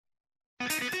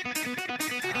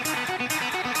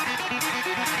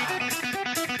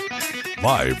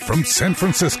Live from San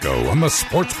Francisco on the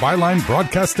Sports Byline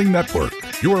Broadcasting Network,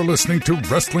 you are listening to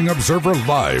Wrestling Observer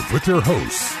Live with your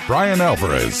hosts, Brian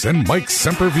Alvarez and Mike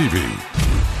Semperveve.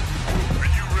 Are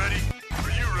you ready? Are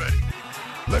you ready?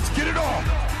 Let's get it on!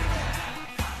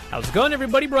 How's it going,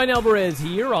 everybody? Brian Alvarez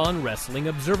here on Wrestling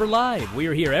Observer Live. We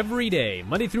are here every day,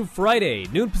 Monday through Friday,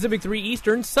 noon Pacific, 3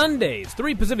 Eastern, Sundays,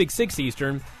 3 Pacific, 6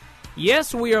 Eastern.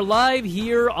 Yes, we are live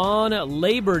here on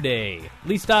Labor Day. At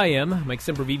least I am. Mike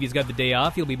Semperveve's got the day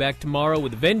off. He'll be back tomorrow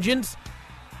with a vengeance.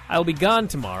 I'll be gone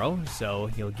tomorrow, so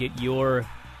you'll get your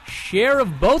share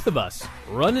of both of us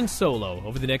running solo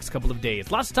over the next couple of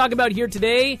days. Lots to talk about here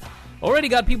today. Already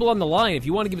got people on the line. If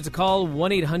you want to give us a call,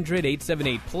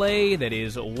 1-800-878-PLAY. That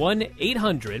is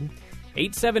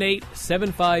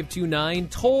 1-800-878-7529.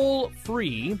 Toll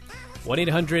free.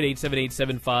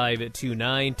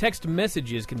 1-800-878-7529. Text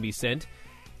messages can be sent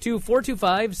to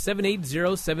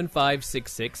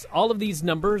 425-780-7566. All of these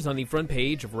numbers on the front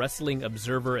page of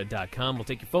WrestlingObserver.com. We'll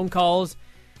take your phone calls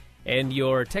and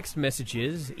your text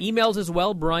messages. Emails as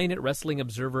well, Brian at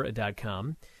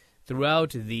WrestlingObserver.com.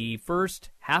 Throughout the first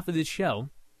half of this show.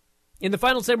 In the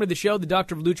final segment of the show, the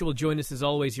Doctor of Lucha will join us as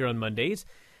always here on Mondays.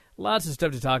 Lots of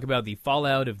stuff to talk about. The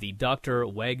fallout of the Dr.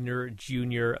 Wagner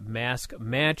Jr. mask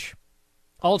match.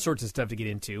 All sorts of stuff to get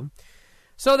into.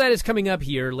 So that is coming up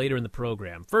here later in the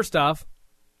program. First off,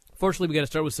 fortunately, we got to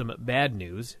start with some bad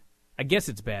news. I guess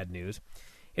it's bad news.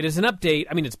 It is an update.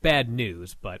 I mean, it's bad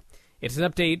news, but it's an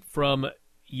update from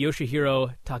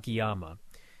Yoshihiro Takayama.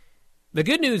 The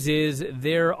good news is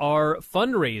there are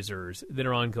fundraisers that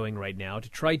are ongoing right now to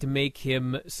try to make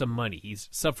him some money. He's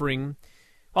suffering.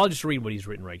 I'll just read what he's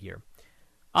written right here.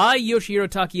 I, Yoshihiro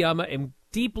Takayama, am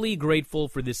deeply grateful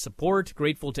for this support,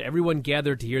 grateful to everyone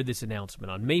gathered to hear this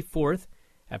announcement. On May 4th,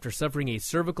 after suffering a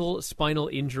cervical spinal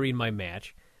injury in my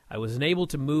match, I was unable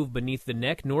to move beneath the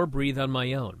neck nor breathe on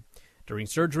my own. During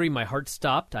surgery, my heart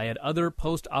stopped. I had other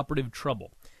post-operative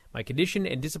trouble. My condition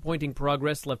and disappointing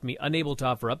progress left me unable to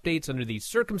offer updates under these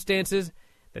circumstances.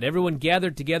 That everyone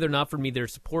gathered together and offered me their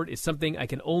support is something I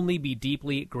can only be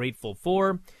deeply grateful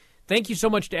for. Thank you so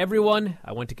much to everyone.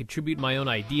 I want to contribute my own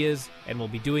ideas and will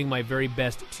be doing my very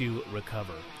best to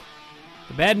recover.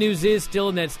 The bad news is still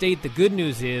in that state. The good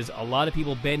news is a lot of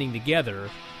people banding together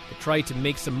to try to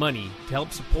make some money to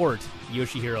help support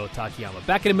Yoshihiro Takayama.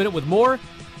 Back in a minute with more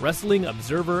Wrestling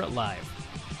Observer Live.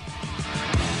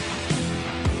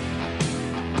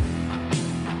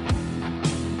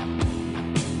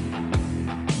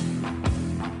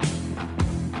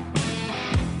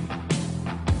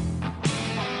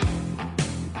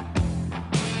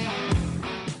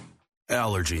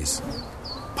 Allergies,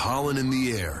 pollen in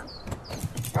the air,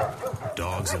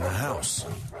 dogs in the house,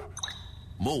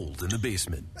 mold in the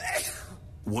basement.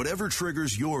 Whatever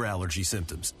triggers your allergy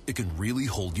symptoms, it can really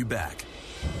hold you back.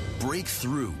 Break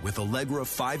through with Allegra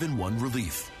 5-in-1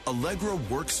 Relief. Allegra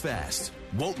works fast,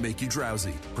 won't make you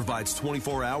drowsy, provides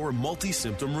 24-hour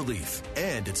multi-symptom relief,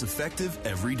 and it's effective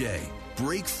every day.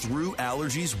 Break through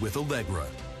allergies with Allegra.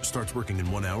 Starts working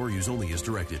in 1 hour. Use only as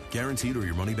directed. Guaranteed or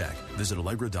your money back. Visit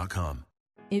Allegra.com.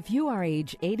 If you are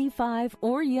age 85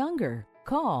 or younger,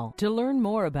 call to learn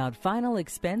more about final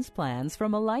expense plans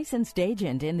from a licensed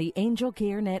agent in the Angel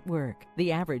Care Network.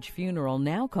 The average funeral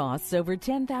now costs over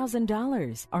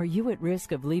 $10,000. Are you at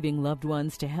risk of leaving loved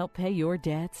ones to help pay your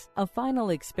debts? A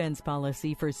final expense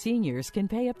policy for seniors can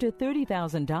pay up to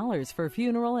 $30,000 for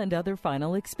funeral and other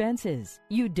final expenses.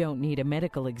 You don't need a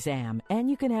medical exam,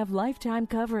 and you can have lifetime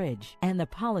coverage, and the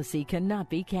policy cannot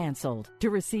be canceled.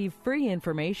 To receive free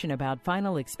information about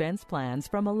final expense plans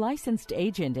from a licensed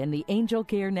agent in the Angel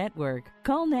Care Network,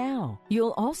 call now.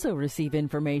 You'll also receive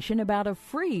information about a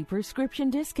free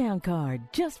prescription discount card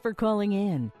just for calling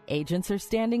in. Agents are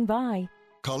standing by.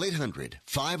 Call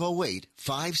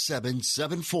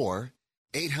 800-508-5774.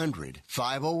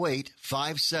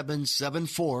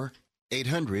 800-508-5774.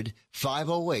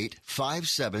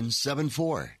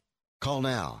 800-508-5774. Call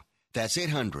now. That's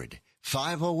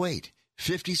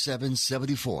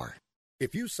 800-508-5774.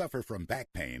 If you suffer from back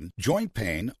pain, joint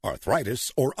pain,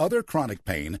 arthritis, or other chronic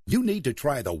pain, you need to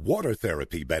try the water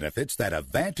therapy benefits that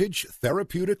Advantage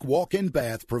Therapeutic Walk-In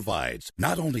Bath provides.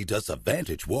 Not only does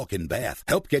Advantage Walk-In Bath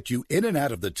help get you in and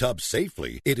out of the tub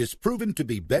safely, it is proven to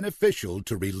be beneficial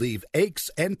to relieve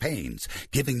aches and pains,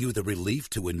 giving you the relief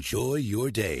to enjoy your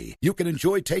day. You can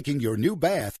enjoy taking your new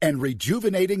bath and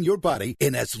rejuvenating your body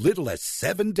in as little as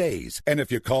 7 days. And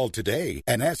if you call today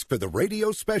and ask for the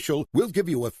radio special, we'll give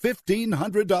you a 15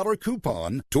 $1,500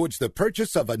 coupon towards the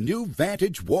purchase of a new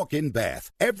Vantage walk-in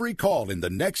bath. Every call in the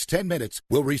next 10 minutes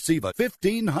will receive a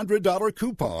 $1,500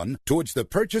 coupon towards the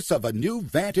purchase of a new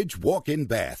Vantage walk-in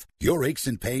bath. Your aches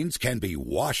and pains can be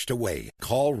washed away.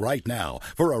 Call right now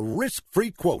for a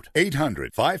risk-free quote.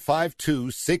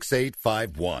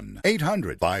 800-552-6851.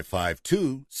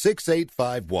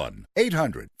 800-552-6851.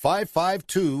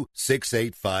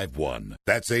 800-552-6851.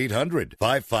 That's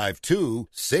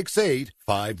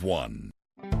 800-552-6851.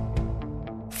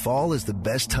 Fall is the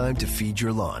best time to feed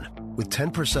your lawn. With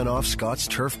 10% off Scott's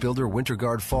Turf Builder Winter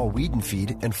Guard Fall Weed and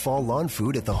Feed and Fall Lawn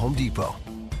Food at the Home Depot.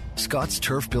 Scott's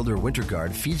Turf Builder Winter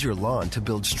Guard feeds your lawn to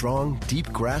build strong,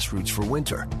 deep grass roots for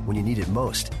winter when you need it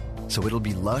most. So it'll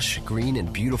be lush, green,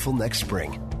 and beautiful next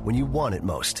spring when you want it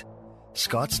most.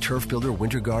 Scott's Turf Builder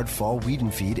Winter Guard Fall Weed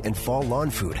and Feed and Fall Lawn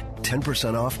Food.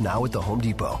 10% off now at the Home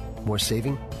Depot. More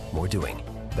saving, more doing.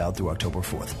 Valid through October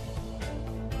 4th.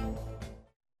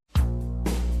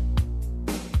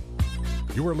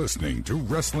 You are listening to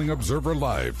Wrestling Observer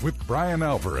Live with Brian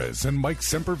Alvarez and Mike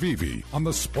Semperveve on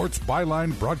the Sports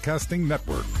Byline Broadcasting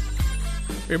Network.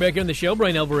 We're back here on the show.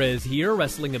 Brian Alvarez here,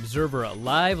 Wrestling Observer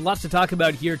Live. Lots to talk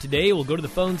about here today. We'll go to the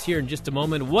phones here in just a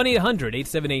moment.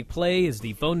 1-800-878-PLAY is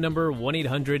the phone number,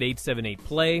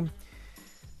 1-800-878-PLAY.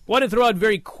 Want to throw out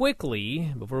very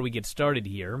quickly, before we get started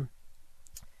here,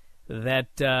 that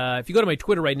if you go to my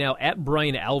Twitter right now, at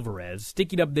Brian Alvarez,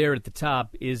 sticking up there at the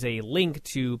top is a link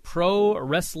to Pro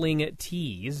Wrestling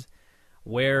Tees,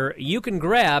 where you can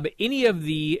grab any of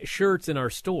the shirts in our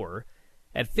store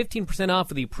at 15% off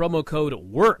with the promo code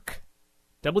WORK,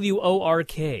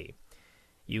 W-O-R-K.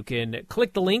 You can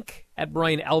click the link at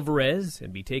Brian Alvarez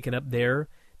and be taken up there.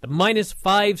 The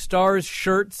 -5 stars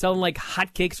shirt selling like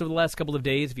hotcakes over the last couple of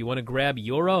days. If you want to grab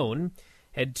your own,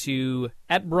 head to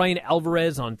at Brian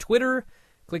Alvarez on Twitter.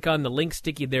 Click on the link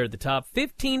sticky there at the top.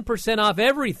 15% off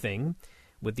everything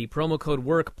with the promo code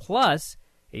WORK, plus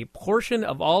a portion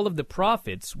of all of the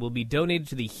profits will be donated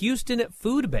to the Houston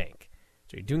Food Bank.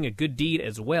 So you're doing a good deed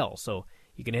as well. So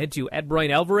you can head to at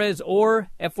Brian Alvarez or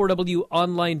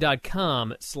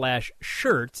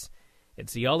f4wonline.com/shirts and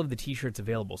see all of the t-shirts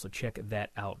available. So check that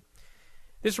out.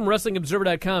 This from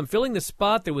WrestlingObserver.com. Filling the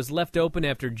spot that was left open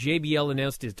after JBL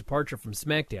announced his departure from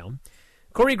SmackDown,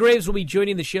 Corey Graves will be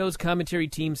joining the show's commentary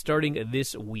team starting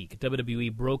this week. WWE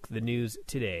broke the news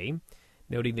today,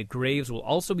 noting that Graves will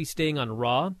also be staying on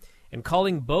Raw and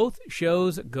calling both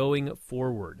shows going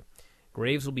forward.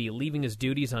 Graves will be leaving his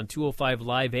duties on 205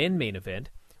 Live and Main Event,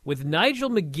 with Nigel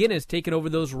McGuinness taking over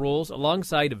those roles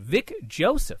alongside Vic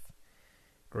Joseph.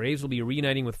 Graves will be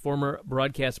reuniting with former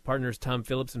broadcast partners Tom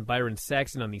Phillips and Byron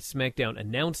Saxton on the SmackDown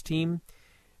announce team.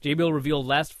 JBL revealed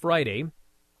last Friday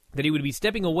that he would be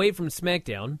stepping away from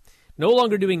SmackDown, no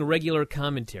longer doing regular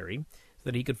commentary, so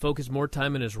that he could focus more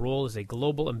time on his role as a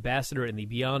global ambassador in the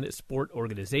Beyond Sport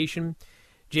organization.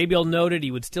 JBL noted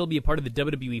he would still be a part of the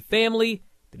WWE family,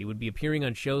 that he would be appearing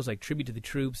on shows like Tribute to the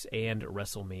Troops and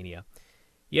WrestleMania.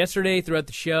 Yesterday, throughout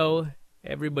the show,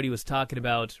 everybody was talking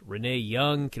about Renee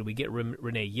Young. Can we get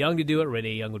Renee Young to do it?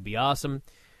 Renee Young would be awesome.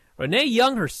 Renee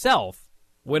Young herself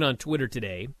went on Twitter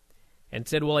today and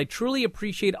said, "While I truly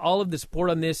appreciate all of the support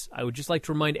on this, I would just like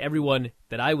to remind everyone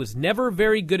that I was never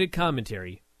very good at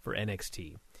commentary for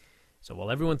NXT." So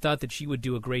while everyone thought that she would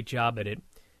do a great job at it,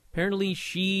 apparently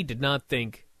she did not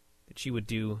think that she would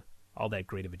do all that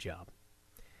great of a job.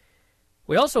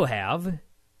 We also have,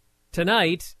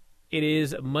 tonight, it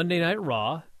is Monday Night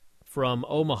Raw from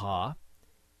Omaha,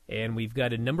 and we've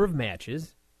got a number of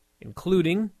matches,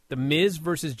 including The Miz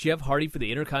versus Jeff Hardy for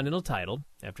the Intercontinental title,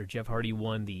 after Jeff Hardy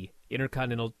won the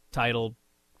Intercontinental title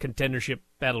contendership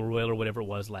battle royal or whatever it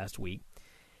was last week.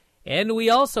 And we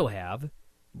also have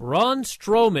Braun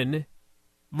Strowman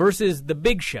versus The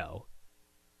Big Show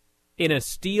in a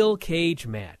steel cage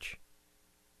match.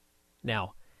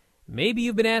 Now, maybe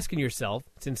you've been asking yourself,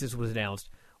 since this was announced,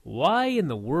 why in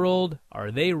the world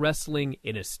are they wrestling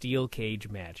in a steel cage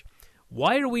match?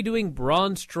 Why are we doing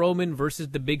Braun Strowman versus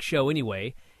The Big Show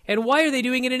anyway? And why are they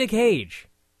doing it in a cage?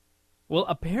 Well,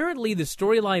 apparently the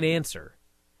storyline answer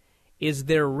is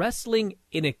they're wrestling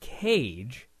in a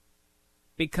cage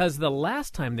because the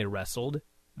last time they wrestled,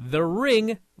 the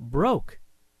ring broke.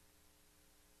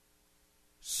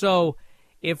 So,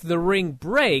 if the ring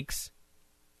breaks,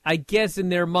 I guess in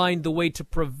their mind the way to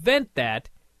prevent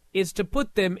that is to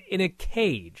put them in a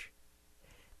cage.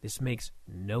 This makes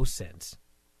no sense.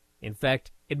 In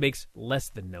fact, it makes less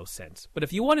than no sense. But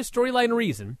if you want a storyline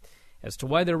reason as to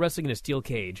why they're wrestling in a steel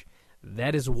cage,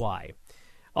 that is why.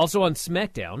 Also on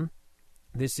SmackDown,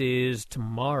 this is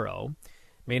tomorrow,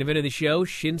 main event of the show,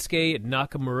 Shinsuke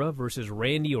Nakamura versus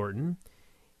Randy Orton.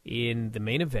 in the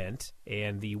main event,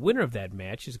 and the winner of that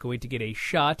match is going to get a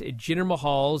shot at Jinder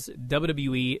Mahal's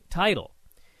WWE title.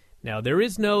 Now, there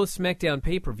is no SmackDown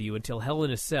pay-per-view until Hell in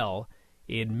a Cell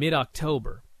in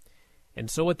mid-October. And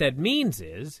so what that means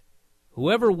is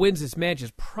whoever wins this match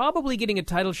is probably getting a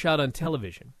title shot on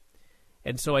television.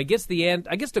 And so I guess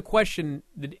the question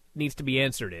that needs to be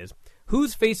answered is,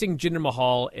 who's facing Jinder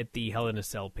Mahal at the Hell in a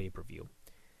Cell pay-per-view?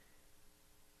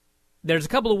 There's a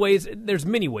couple of ways. There's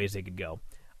many ways they could go.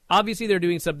 Obviously, they're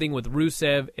doing something with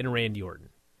Rusev and Randy Orton.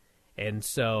 And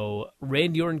so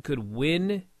Randy Orton could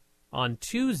win on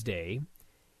Tuesday,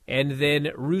 and then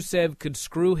Rusev could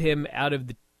screw him out of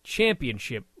the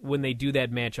championship when they do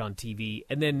that match on TV,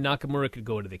 and then Nakamura could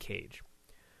go into the cage.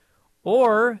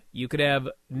 Or you could have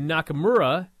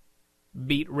Nakamura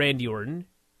beat Randy Orton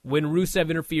when Rusev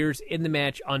interferes in the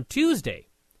match on Tuesday.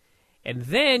 And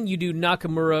then you do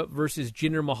Nakamura versus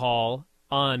Jinder Mahal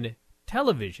on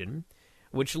television,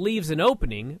 which leaves an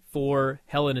opening for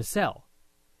Hell in a Cell.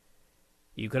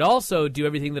 You could also do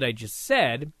everything that I just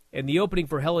said, and the opening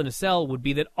for Hell in a Cell would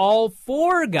be that all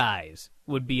 4 guys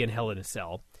would be in Hell in a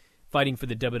Cell fighting for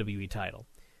the WWE title.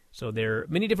 So there are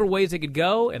many different ways they could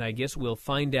go, and I guess we'll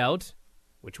find out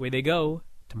which way they go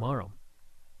tomorrow.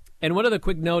 And one other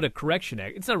quick note, a correction.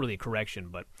 It's not really a correction,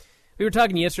 but we were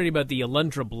talking yesterday about the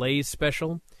Alundra Blaze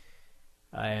special,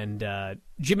 and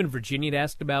Jim in Virginia had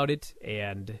asked about it,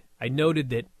 and I noted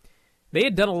that they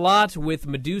had done a lot with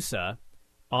Medusa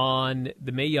on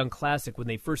the Mae Young Classic when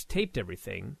they first taped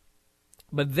everything.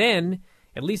 But then,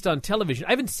 at least on television,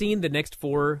 I haven't seen the next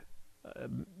four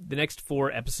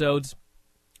episodes.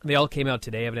 They all came out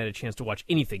today. I haven't had a chance to watch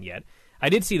anything yet. I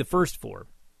did see the first 4.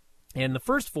 And the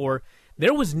first 4,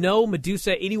 there was no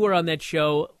Medusa anywhere on that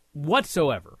show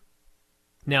whatsoever.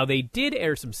 Now, they did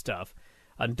air some stuff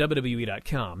on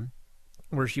WWE.com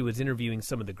where she was interviewing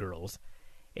some of the girls.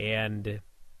 And,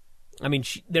 I mean,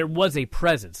 there was a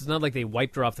presence. It's not like they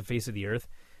wiped her off the face of the earth.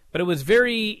 But it was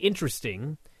very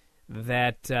interesting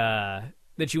that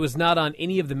she was not on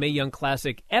any of the Mae Young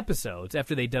Classic episodes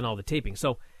after they'd done all the taping.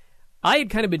 So I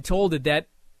had kind of been told that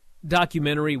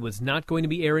documentary was not going to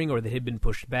be airing or that it had been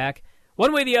pushed back.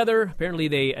 One way or the other, apparently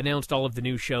they announced all of the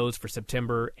new shows for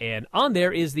September, and on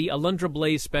there is the Alundra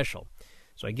Blaze special.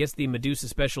 So I guess the Medusa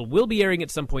special will be airing at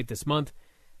some point this month.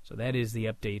 So that is the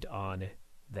update on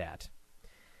that.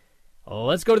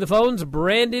 Let's go to the phones.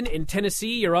 Brandon in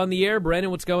Tennessee, you're on the air. Brandon,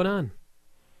 what's going on?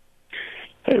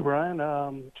 Hey,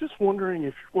 Brian. Just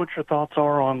wondering what your thoughts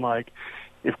are on,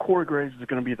 if Corey Graves is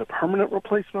going to be the permanent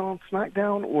replacement on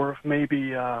SmackDown, or if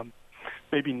maybe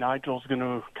Nigel's going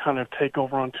to kind of take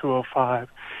over on 205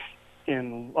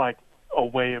 in, a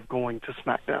way of going to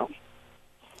SmackDown.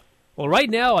 Well, right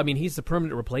now, I mean, he's the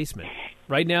permanent replacement.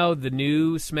 Right now, the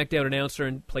new SmackDown announcer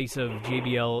in place of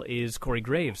JBL is Corey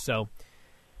Graves. So,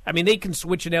 I mean, they can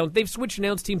switch announce. They've switched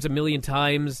announce teams a million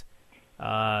times.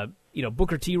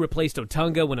 Booker T replaced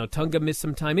Otunga when Otunga missed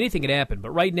some time. Anything could happen.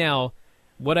 But right now,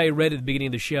 what I read at the beginning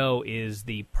of the show is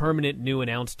the permanent new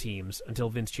announce teams until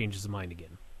Vince changes his mind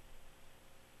again.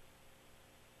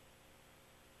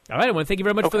 All right, I want to thank you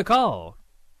very much for the call.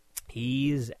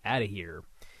 He's out of here.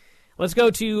 Let's go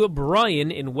to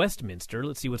Brian in Westminster.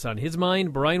 Let's see what's on his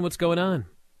mind. Brian, what's going on?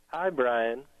 Hi,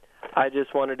 Brian. I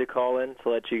just wanted to call in to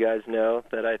let you guys know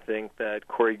that I think that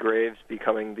Corey Graves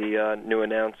becoming the new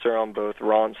announcer on both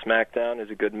Raw and SmackDown is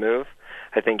a good move.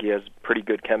 I think he has pretty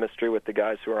good chemistry with the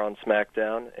guys who are on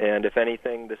SmackDown, and if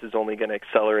anything, this is only going to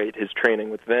accelerate his training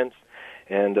with Vince,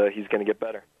 and he's going to get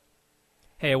better.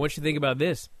 Hey, I want you to think about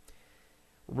this.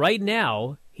 Right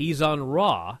now, he's on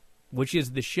Raw, which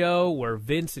is the show where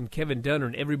Vince and Kevin Dunn are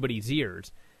in everybody's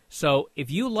ears. So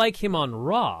if you like him on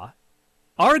Raw,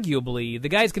 arguably the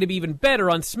guy's going to be even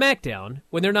better on SmackDown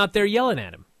when they're not there yelling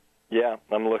at him. Yeah,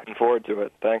 I'm looking forward to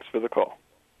it. Thanks for the call.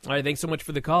 All right, thanks so much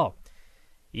for the call.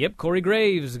 Yep, Corey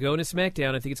Graves going to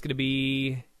SmackDown. I think it's going to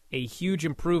be a huge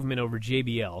improvement over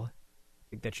JBL. I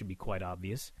think that should be quite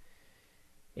obvious.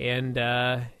 And,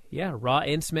 Raw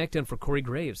and SmackDown for Corey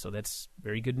Graves, so that's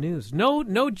very good news.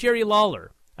 No Jerry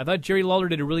Lawler. I thought Jerry Lawler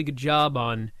did a really good job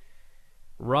on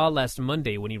Raw last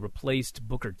Monday when he replaced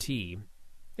Booker T.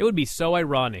 It would be so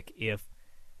ironic if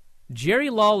Jerry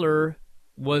Lawler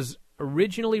was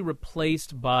originally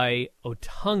replaced by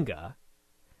Otunga.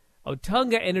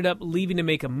 Otunga ended up leaving to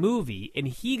make a movie, and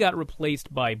he got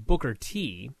replaced by Booker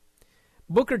T.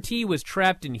 Booker T was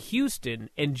trapped in Houston,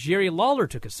 and Jerry Lawler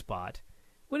took a spot.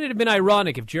 Wouldn't it have been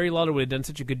ironic if Jerry Lawler would have done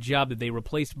such a good job that they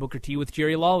replaced Booker T with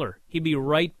Jerry Lawler? He'd be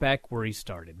right back where he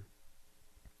started.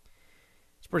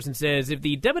 This person says, if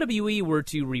the WWE were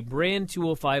to rebrand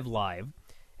 205 Live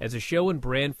as a show and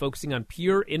brand focusing on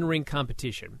pure in-ring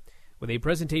competition, with a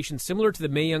presentation similar to the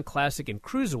Mae Young Classic and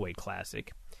Cruiserweight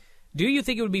Classic. Do you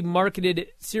think it would be marketed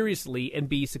seriously and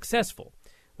be successful?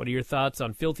 What are your thoughts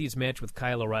on Filthy's match with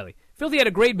Kyle O'Reilly? Filthy had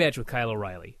a great match with Kyle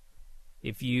O'Reilly.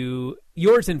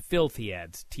 Yours and Filthy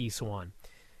adds, T. Swan.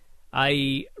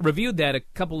 I reviewed that a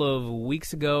couple of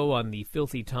weeks ago on the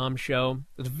Filthy Tom show.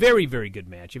 It was a very, very good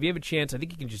match. If you have a chance, I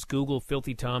think you can just Google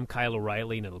Filthy Tom, Kyle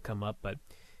O'Reilly, and it'll come up, but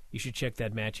you should check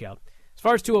that match out. As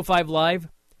far as 205 Live,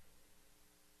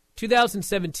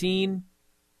 2017,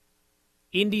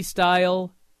 indie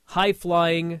style,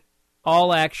 high-flying,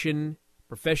 all-action,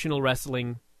 professional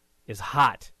wrestling is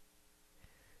hot.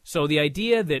 So the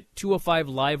idea that 205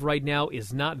 Live right now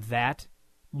is not that,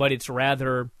 but it's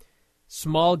rather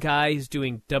small guys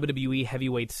doing WWE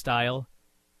heavyweight style,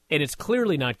 and it's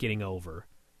clearly not getting over.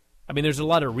 I mean, there's a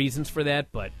lot of reasons for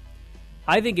that, but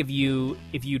I think if you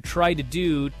try to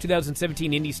do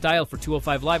 2017 indie style for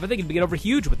 205 Live, I think it'd get over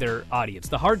huge with their audience,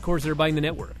 the hardcores that are buying the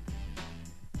network.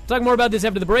 Talk more about this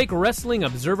after the break. Wrestling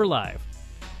Observer Live.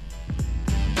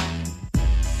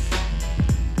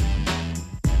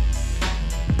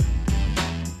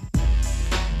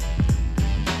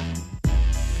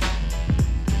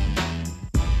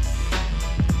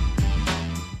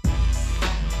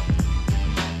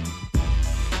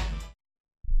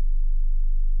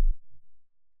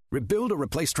 Rebuild or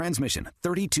replace transmission,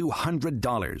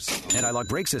 $3,200. Anti-lock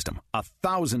brake system,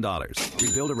 $1,000.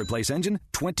 Rebuild or replace engine,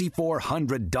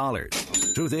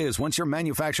 $2,400. Truth is, once your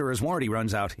manufacturer's warranty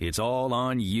runs out, it's all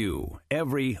on you.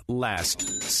 Every last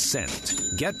cent.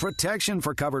 Get protection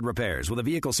for covered repairs with a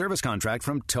vehicle service contract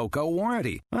from Toco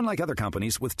Warranty. Unlike other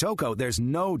companies, with Toco, there's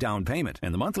no down payment,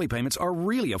 and the monthly payments are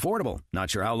really affordable. Not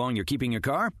sure how long you're keeping your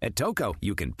car? At Toco,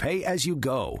 you can pay as you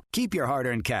go. Keep your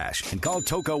hard-earned cash and call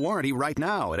Toco Warranty right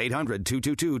now at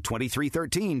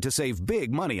 800-222-2313 to save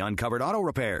big money on covered auto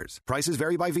repairs. Prices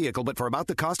vary by vehicle, but for about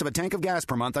the cost of a tank of gas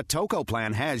per month, a Toco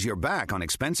plan has your back on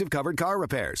expensive covered car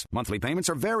repairs. Monthly payments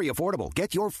are very affordable.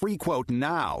 Get your free quote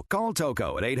now. Call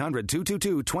Toco at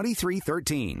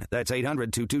 800-222-2313. That's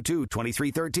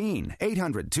 800-222-2313.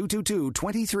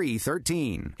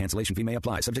 800-222-2313. Cancellation fee may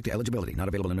apply. Subject to eligibility. Not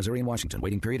available in Missouri and Washington.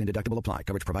 Waiting period and deductible apply.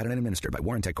 Coverage provided and administered by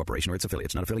Warrantech Corporation or its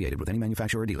affiliates. Not affiliated with any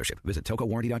manufacturer or dealership. Visit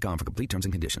TocoWarranty.com for complete terms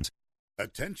and conditions.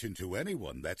 Attention to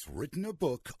anyone that's written a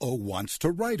book or wants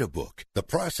to write a book. The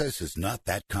process is not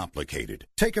that complicated.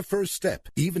 Take a first step.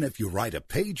 Even if you write a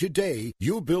page a day,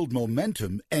 you'll build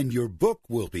momentum and your book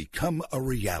will become a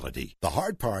reality. The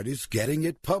hard part is getting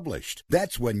it published.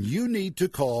 That's when you need to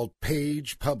call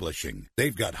Page Publishing.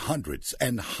 They've got hundreds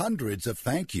and hundreds of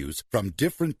thank yous from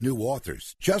different new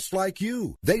authors, just like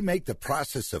you. They make the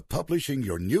process of publishing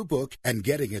your new book and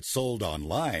getting it sold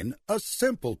online a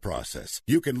simple process.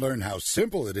 You can learn how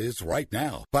simple it is right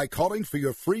now by calling for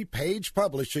your free Page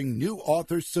Publishing new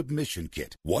author submission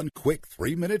kit. One quick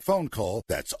 3-minute phone call,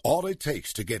 that's all it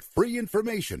takes to get free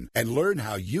information and learn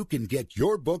how you can get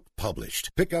your book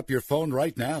published. Pick up your phone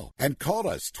right now and call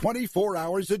us 24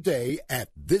 hours a day at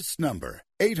this number.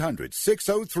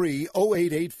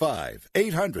 800-603-0885.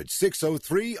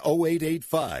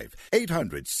 800-603-0885.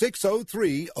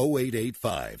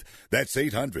 800-603-0885. That's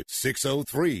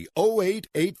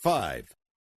 800-603-0885.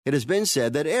 It has been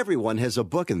said that everyone has a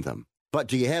book in them. But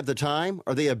do you have the time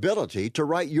or the ability to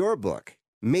write your book?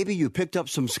 Maybe you picked up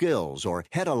some skills or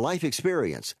had a life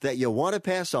experience that you want to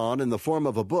pass on in the form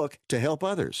of a book to help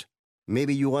others.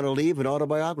 Maybe you want to leave an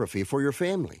autobiography for your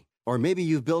family. Or maybe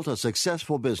you've built a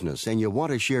successful business and you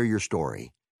want to share your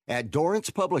story. At Dorrance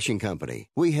Publishing Company,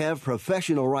 we have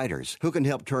professional writers who can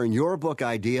help turn your book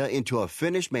idea into a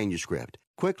finished manuscript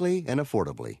quickly and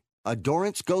affordably. A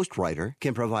Dorrance ghostwriter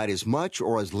can provide as much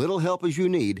or as little help as you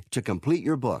need to complete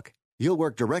your book. You'll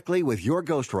work directly with your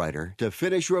ghostwriter to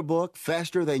finish your book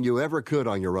faster than you ever could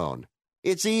on your own.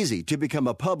 It's easy to become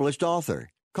a published author.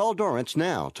 Call Dorrance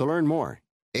now to learn more.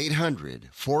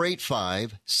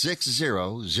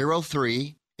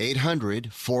 800-485-6003.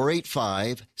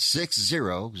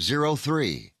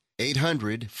 800-485-6003.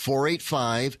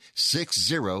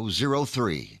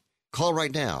 800-485-6003. Call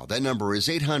right now. That number is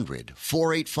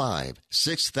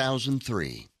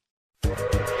 800-485-6003.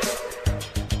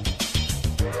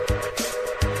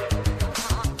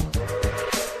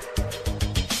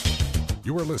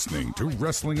 You are listening to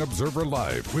Wrestling Observer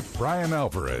Live with Brian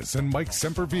Alvarez and Mike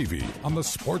Semperveve on the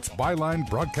Sports Byline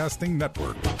Broadcasting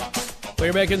Network.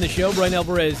 We're back in the show. Brian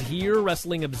Alvarez here,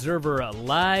 Wrestling Observer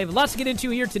Live. Lots to get into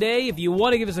here today. If you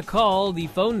want to give us a call, the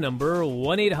phone number,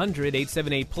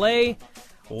 1-800-878-PLAY,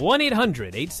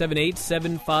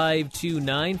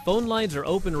 1-800-878-7529. Phone lines are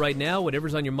open right now,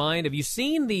 whatever's on your mind. Have you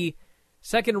seen the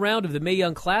second round of the Mae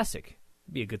Young Classic?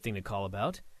 It'd be a good thing to call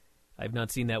about. I've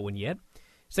not seen that one yet.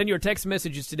 Send your text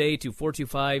messages today to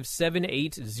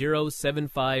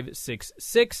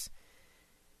 425-780-7566.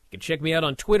 You can check me out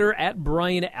on Twitter at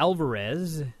Brian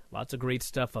Alvarez. Lots of great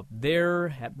stuff up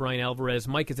there at Brian Alvarez.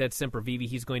 Mike is at Semperveve.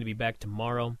 He's going to be back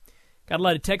tomorrow. Got a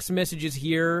lot of text messages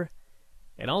here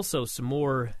and also some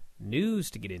more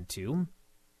news to get into.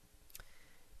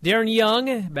 Darren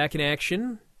Young back in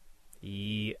action.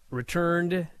 He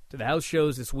returned to the house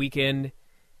shows this weekend.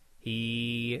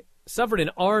 He suffered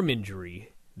an arm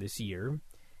injury this year,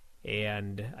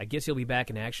 and I guess he'll be back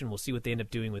in action. We'll see what they end up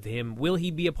doing with him. Will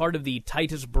he be a part of the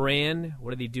Titus brand?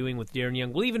 What are they doing with Darren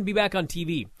Young? Will he even be back on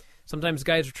TV? Sometimes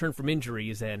guys return from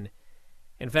injuries, and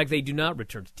in fact, they do not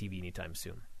return to TV anytime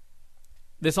soon.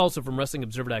 This also from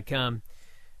WrestlingObserver.com.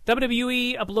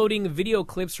 WWE uploading video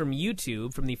clips from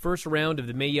YouTube from the first round of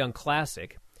the Mae Young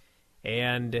Classic,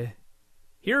 and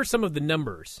here are some of the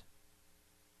numbers.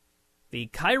 The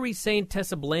Kairi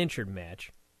Sane-Tessa Blanchard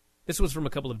match, this was from a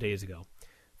couple of days ago,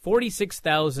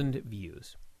 46,000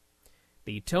 views.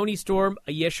 The Toni Storm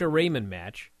Ayesha Raymond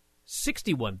match,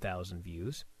 61,000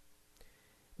 views.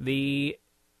 The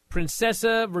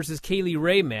Princessa versus Kaylee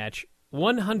Ray match,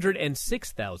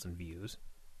 106,000 views.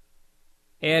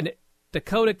 And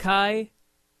Dakota Kai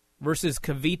versus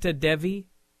Kavita Devi,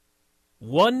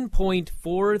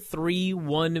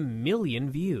 1.431 million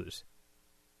views.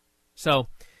 So,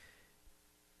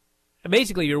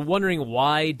 basically, you're wondering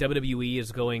why WWE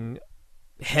is going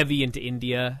heavy into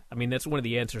India. I mean, that's one of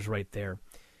the answers right there.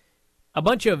 A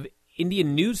bunch of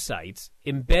Indian news sites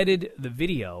embedded the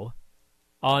video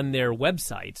on their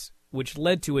websites, which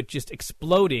led to it just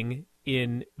exploding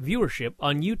in viewership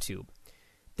on YouTube.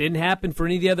 Didn't happen for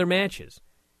any of the other matches.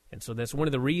 And so that's one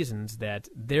of the reasons that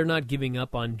they're not giving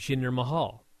up on Jinder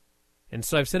Mahal. And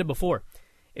so I've said it before.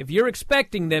 If you're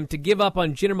expecting them to give up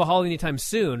on Jinder Mahal anytime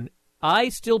soon, I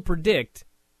still predict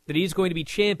that he's going to be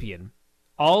champion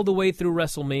all the way through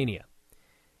WrestleMania.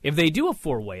 If they do a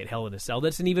 4-way at Hell in a Cell,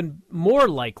 that's an even more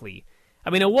likely. I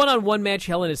mean, a one-on-one match,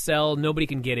 Hell in a Cell, nobody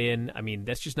can get in. I mean,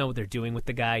 that's just not what they're doing with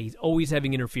the guy. He's always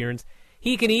having interference.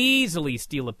 He can easily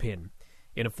steal a pin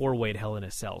in a 4-way at Hell in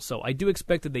a Cell. So I do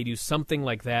expect that they do something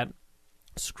like that,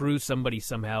 screw somebody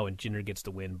somehow, and Jinder gets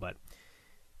the win. But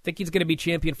I think he's going to be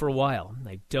champion for a while.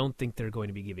 I don't think they're going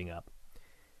to be giving up.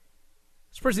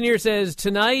 This person here says,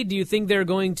 tonight, do you think they're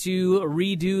going to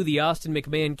redo the Austin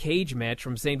McMahon cage match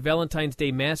from St. Valentine's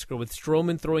Day Massacre with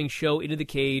Strowman throwing Show into the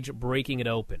cage, breaking it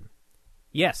open?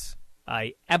 Yes,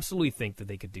 I absolutely think that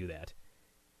they could do that.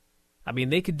 I mean,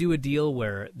 they could do a deal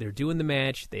where they're doing the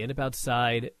match, they end up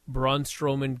outside, Braun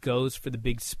Strowman goes for the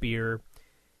big spear,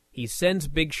 he sends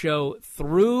Big Show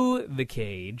through the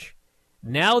cage,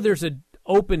 now there's an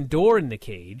open door in the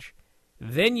cage,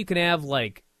 then you can have,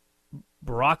 like,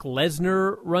 Brock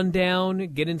Lesnar run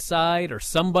down, get inside, or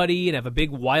somebody, and have a big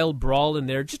wild brawl in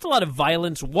there. Just a lot of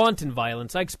violence, wanton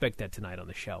violence. I expect that tonight on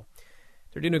the show.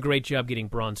 They're doing a great job getting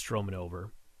Braun Strowman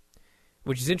over,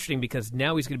 which is interesting because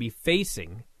now he's going to be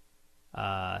facing,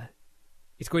 Brock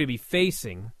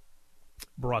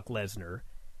Lesnar,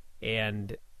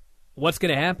 and what's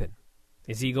going to happen?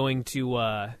 Is he going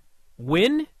to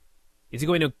win? Is he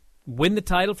going to win the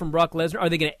title from Brock Lesnar? Are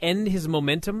they going to end his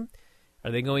momentum? Are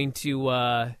they going to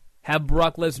have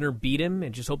Brock Lesnar beat him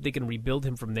and just hope they can rebuild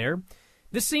him from there?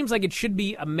 This seems like it should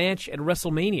be a match at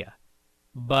WrestleMania,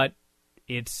 but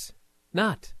it's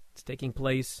not. It's taking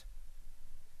place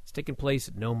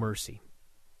at No Mercy,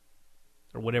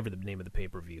 or whatever the name of the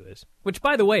pay-per-view is. Which,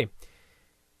 by the way,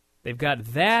 they've got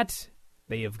that.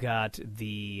 They have got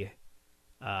the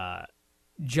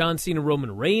John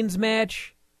Cena-Roman Reigns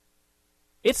match.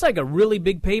 It's like a really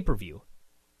big pay-per-view.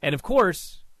 And, of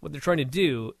course, what they're trying to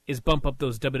do is bump up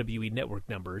those WWE Network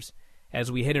numbers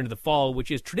as we head into the fall,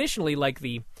 which is traditionally like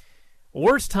the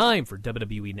worst time for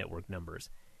WWE Network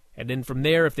numbers. And then from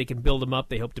there, if they can build them up,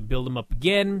 they hope to build them up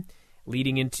again,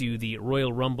 leading into the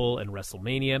Royal Rumble and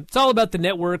WrestleMania. It's all about the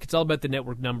network. It's all about the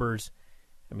network numbers.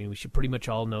 I mean, we should pretty much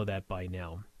all know that by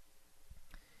now.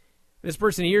 This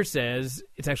person here says,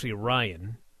 it's actually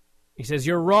Ryan. He says,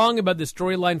 you're wrong about the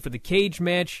storyline for the cage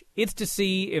match. It's to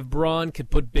see if Braun could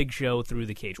put Big Show through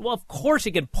the cage. Well, of course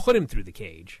he can put him through the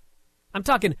cage. I'm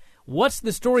talking, what's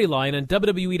the storyline on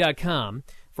WWE.com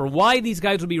for why these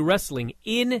guys will be wrestling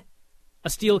in a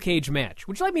steel cage match?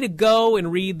 Would you like me to go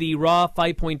and read the Raw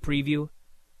 5-point preview?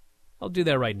 I'll do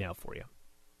that right now for you.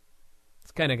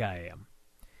 That's the kind of guy I am.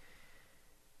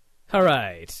 All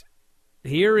right.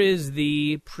 Here is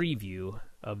the preview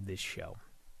of this show.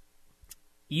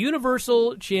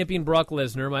 Universal Champion Brock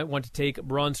Lesnar might want to take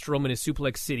Braun Strowman to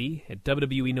Suplex City at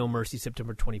WWE No Mercy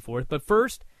September 24th. But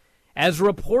first, as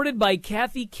reported by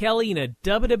Kathy Kelly in a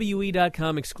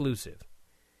WWE.com exclusive,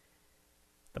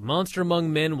 The monster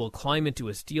among men will climb into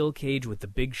a steel cage with the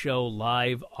Big Show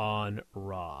live on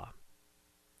Raw.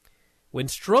 When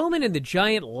Strowman and the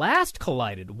Giant last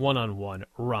collided one-on-one,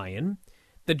 Ryan,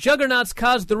 the Juggernauts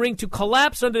caused the ring to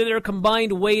collapse under their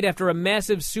combined weight after a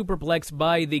massive superplex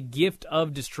by the Gift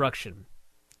of Destruction.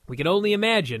 We can only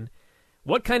imagine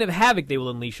what kind of havoc they will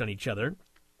unleash on each other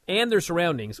and their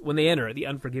surroundings when they enter the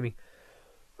unforgiving...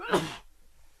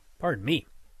 Pardon me.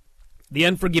 The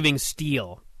unforgiving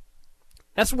steel.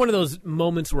 That's one of those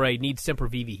moments where I need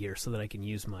Semperveve here so that I can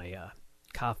use my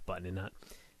cough button and not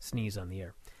sneeze on the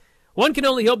air. One can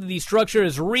only hope that the structure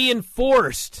is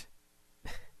reinforced.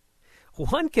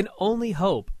 One can only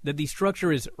hope that the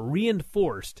structure is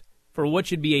reinforced for what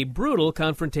should be a brutal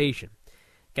confrontation.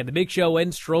 Can the Big Show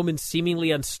end Strowman's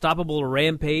seemingly unstoppable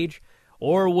rampage,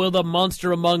 or will the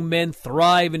monster among men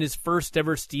thrive in his first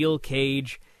ever steel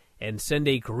cage and send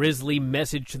a grisly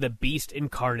message to the beast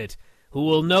incarnate, who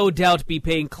will no doubt be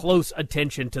paying close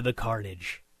attention to the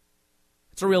carnage?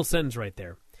 It's a real sentence right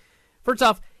there. First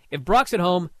off, if Brock's at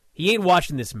home, he ain't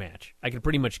watching this match. I can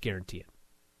pretty much guarantee it.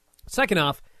 Second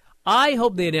off, I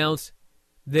hope they announce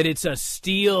that it's a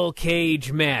steel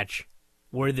cage match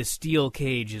where the steel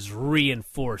cage is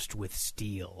reinforced with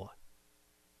steel.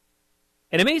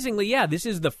 And amazingly, yeah, this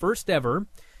is the first ever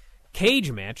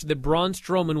cage match that Braun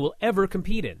Strowman will ever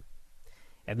compete in.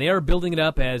 And they are building it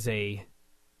up as a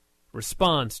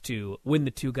response to when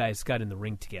the two guys got in the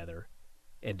ring together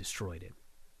and destroyed it.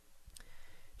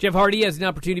 Jeff Hardy has an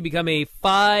opportunity to become a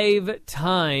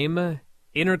 5-time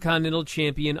Intercontinental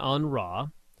Champion on Raw.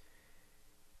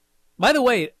 By the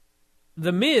way,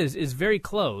 The Miz is very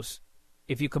close,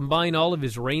 if you combine all of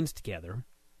his reigns together,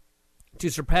 to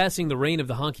surpassing the reign of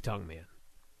the Honky Tonk Man.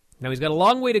 Now, he's got a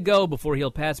long way to go before he'll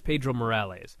pass Pedro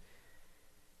Morales.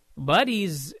 But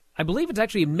I believe it's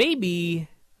actually maybe,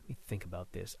 let me think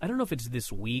about this. I don't know if it's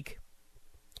this week.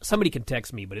 Somebody can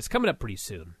text me, but it's coming up pretty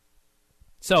soon.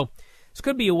 So, this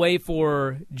could be a way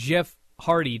for Jeff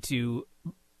Hardy to,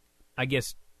 I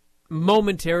guess,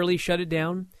 momentarily shut it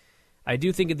down. I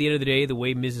do think at the end of the day, the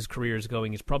way Miz's career is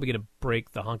going, is probably going to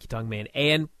break the Honky Tonk Man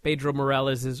and Pedro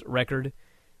Morales' record.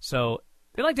 So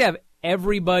they like to have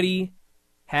everybody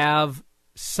have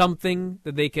something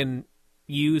that they can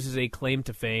use as a claim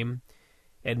to fame.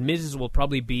 And Miz's will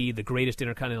probably be the greatest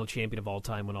Intercontinental Champion of all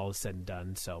time when all is said and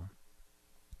done. So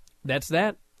that's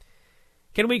that.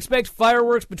 Can we expect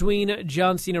fireworks between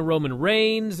John Cena and Roman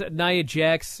Reigns? Nia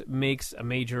Jax makes a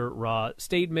major Raw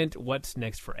statement. What's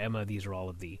next for Emma? These are all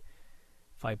of the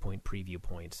 5-point preview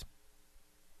points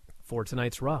for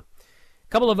tonight's Raw. A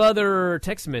couple of other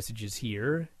text messages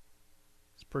here.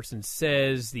 This person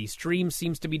says the stream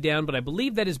seems to be down, but I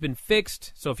believe that has been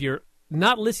fixed. So if you're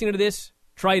not listening to this,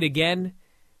 try it again.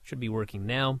 Should be working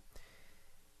now.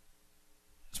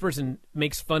 This person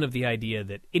makes fun of the idea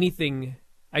that anything...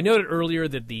 I noted earlier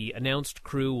that the announced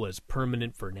crew was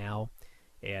permanent for now,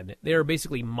 and they're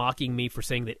basically mocking me for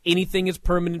saying that anything is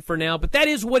permanent for now, but that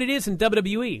is what it is in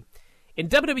WWE. In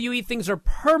WWE, things are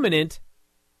permanent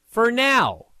for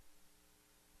now.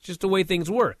 It's just the way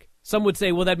things work. Some would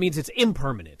say, well, that means it's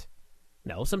impermanent.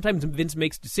 No, sometimes Vince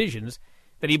makes decisions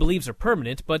that he believes are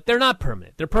permanent, but they're not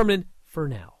permanent. They're permanent for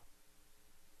now.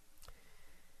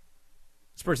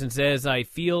 This person says, I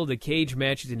feel the cage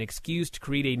match is an excuse to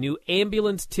create a new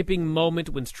ambulance tipping moment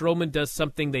when Strowman does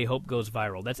something they hope goes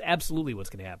viral. That's absolutely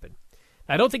what's going to happen.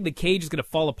 I don't think the cage is going to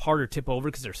fall apart or tip over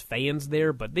because there's fans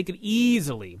there, but they could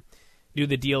easily do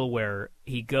the deal where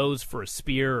he goes for a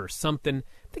spear or something. I'm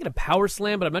thinking a power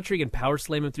slam, but I'm not sure you can power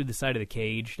slam him through the side of the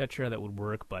cage. Not sure how that would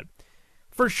work, but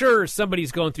for sure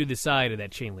somebody's going through the side of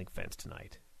that chain link fence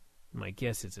tonight. My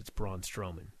guess is it's Braun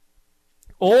Strowman.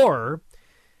 Or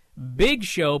Big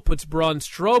Show puts Braun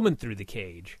Strowman through the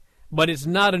cage, but it's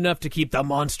not enough to keep the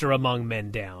monster among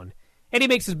men down. And he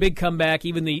makes his big comeback,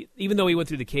 even though he went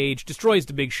through the cage, destroys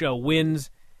the Big Show, wins,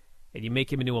 and you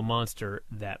make him into a monster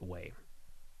that way.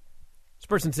 This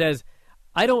person says,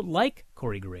 I don't like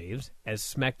Corey Graves as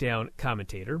SmackDown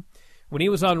commentator. When he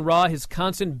was on Raw, his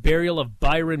constant burial of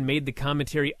Byron made the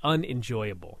commentary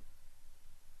unenjoyable.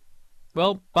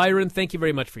 Well, Byron, thank you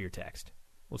very much for your text.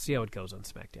 We'll see how it goes on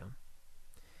SmackDown.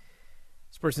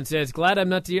 This person says,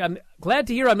 I'm glad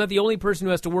to hear I'm not the only person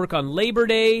who has to work on Labor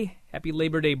Day. Happy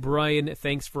Labor Day, Brian.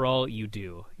 Thanks for all you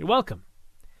do. You're welcome.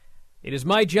 It is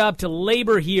my job to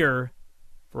labor here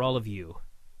for all of you,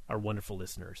 our wonderful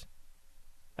listeners.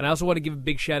 And I also want to give a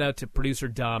big shout-out to producer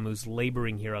Dom, who's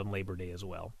laboring here on Labor Day as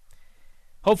well.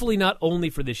 Hopefully not only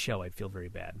for this show. I'd feel very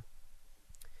bad.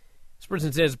 This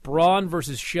person says, Braun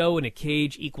versus Show in a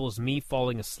cage equals me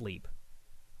falling asleep.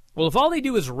 Well, if all they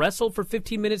do is wrestle for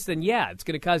 15 minutes, then yeah, it's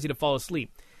going to cause you to fall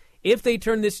asleep. If they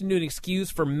turn this into an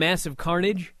excuse for massive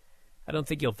carnage, I don't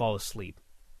think you'll fall asleep.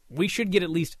 We should get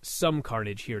at least some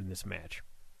carnage here in this match.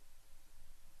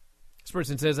 This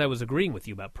person says I was agreeing with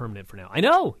you about permanent for now. I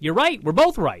know, you're right. We're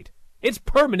both right. It's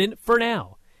permanent for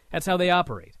now. That's how they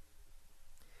operate.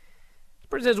 This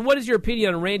person says, what is your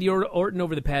opinion on Randy Orton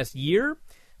over the past year?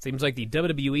 Seems like the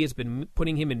WWE has been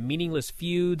putting him in meaningless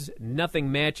feuds,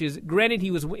 nothing matches. Granted,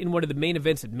 he was in one of the main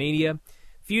events at Mania.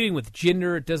 Feuding with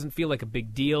Jinder doesn't feel like a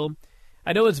big deal.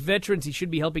 I know as veterans he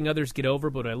should be helping others get over,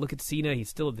 but when I look at Cena, he's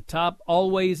still at the top,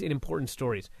 always in important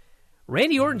stories.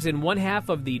 Randy Orton's in one half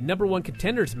of the number one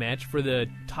contenders match for the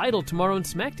title tomorrow in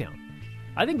SmackDown.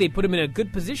 I think they put him in a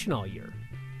good position all year.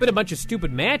 Been a bunch of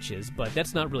stupid matches, but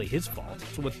that's not really his fault.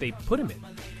 It's what they put him in.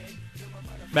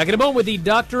 Back in a moment with the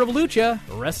Doctor of Lucha,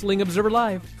 Wrestling Observer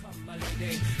Live.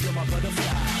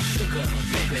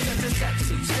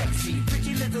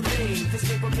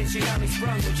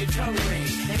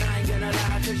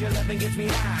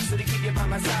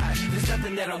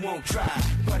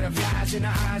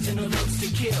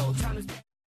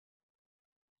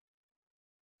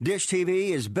 Dish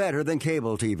TV is better than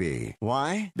cable TV.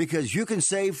 Why? Because you can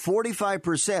save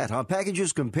 45% on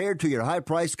packages compared to your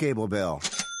high-priced cable bill.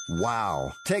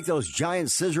 Wow. Take those giant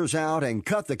scissors out and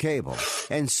cut the cable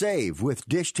and save with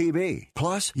Dish TV.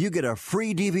 Plus, you get a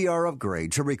free DVR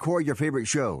upgrade to record your favorite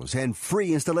shows and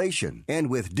free installation. And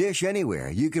with Dish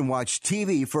Anywhere, you can watch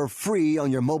TV for free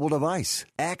on your mobile device.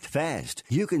 Act fast.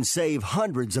 You can save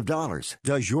hundreds of dollars.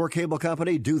 Does your cable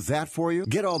company do that for you?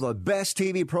 Get all the best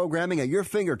TV programming at your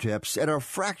fingertips at a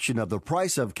fraction of the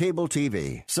price of cable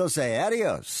TV. So say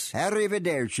adios,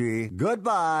 arrivederci,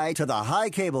 goodbye to the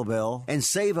high cable bill and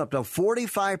save up to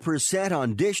 45%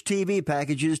 on Dish TV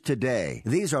packages today.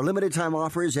 These are limited time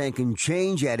offers and can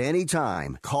change at any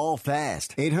time. Call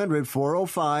fast.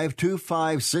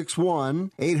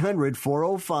 800-405-2561.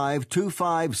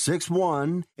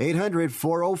 800-405-2561.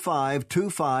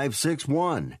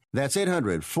 800-405-2561. That's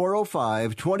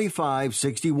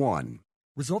 800-405-2561.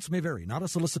 Results may vary, not a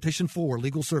solicitation for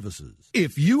legal services.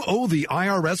 If you owe the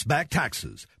IRS back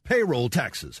taxes, payroll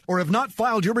taxes, or have not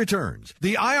filed your returns,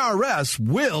 the IRS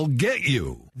will get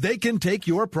you. They can take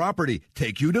your property,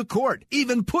 take you to court,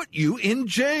 even put you in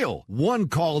jail. One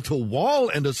call to Wall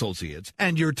and Associates,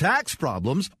 and your tax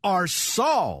problems are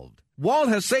solved. Wall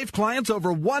has saved clients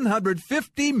over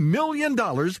 $150 million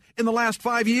in the last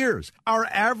 5 years. Our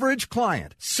average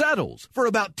client settles for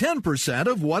about 10%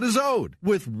 of what is owed.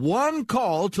 With one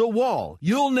call to Wall,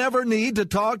 you'll never need to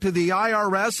talk to the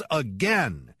IRS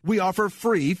again. We offer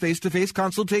free face-to-face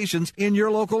consultations in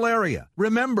your local area.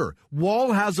 Remember,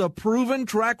 Wall has a proven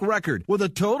track record with a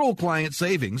total client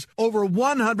savings over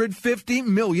 $150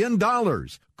 million.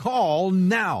 Call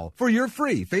now for your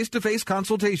free face-to-face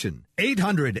consultation.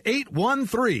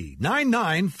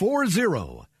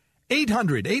 800-813-9940.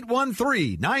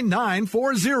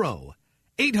 800-813-9940.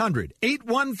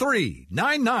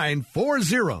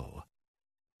 800-813-9940.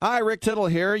 Hi, Rick Tittle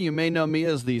here. You may know me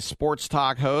as the sports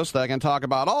talk host that can talk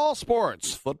about all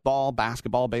sports: football,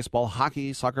 basketball, baseball,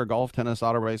 hockey, soccer, golf, tennis,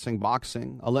 auto racing,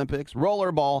 boxing, Olympics,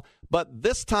 rollerball. But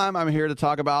this time I'm here to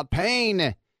talk about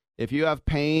pain. If you have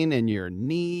pain in your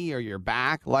knee or your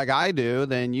back like I do,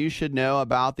 then you should know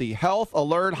about the Health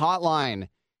Alert Hotline.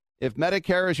 If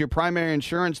Medicare is your primary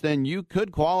insurance, then you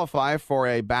could qualify for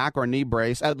a back or knee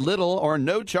brace at little or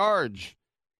no charge.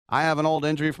 I have an old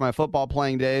injury from my football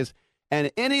playing days, and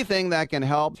anything that can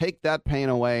help take that pain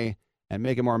away and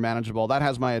make it more manageable, that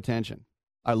has my attention.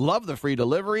 I love the free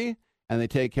delivery, and they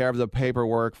take care of the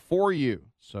paperwork for you.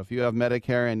 So if you have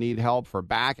Medicare and need help for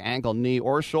back, ankle, knee,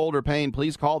 or shoulder pain,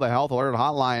 please call the Health Alert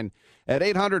Hotline at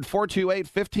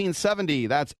 800-428-1570.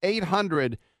 That's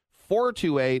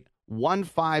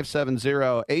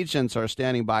 800-428-1570. Agents are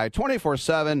standing by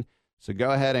 24/7, so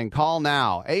go ahead and call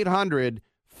now.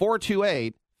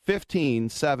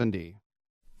 800-428-1570.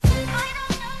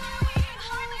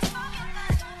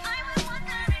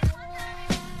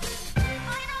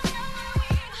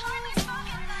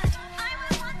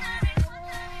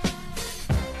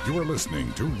 You are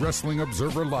listening to Wrestling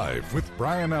Observer Live with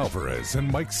Brian Alvarez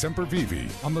and Mike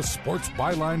Semperveve on the Sports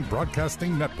Byline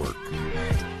Broadcasting Network.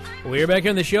 We're back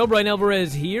on the show. Brian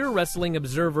Alvarez here, Wrestling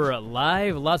Observer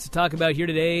Live. Lots to talk about here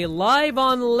today. Live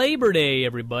on Labor Day,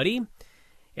 everybody.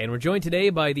 And we're joined today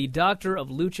by the Doctor of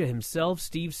Lucha himself.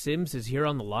 Steve Sims is here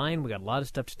on the line. We got a lot of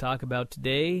stuff to talk about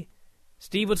today.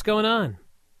 Steve, what's going on?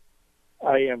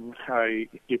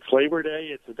 It's Labor Day.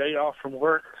 It's a day off from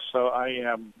work, so I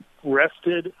am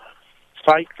rested,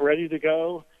 psyched, ready to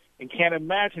go, and can't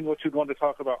imagine what you're going to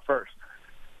talk about first.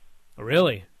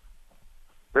 Really?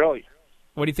 Really.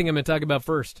 What do you think I'm going to talk about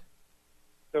first?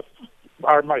 The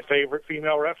are my favorite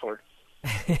female wrestler.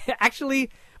 Actually,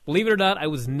 believe it or not, I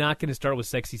was not going to start with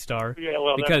Sexy Star. Yeah,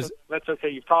 well, because that's okay.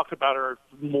 You've talked about her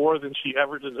more than she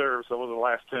ever deserves over the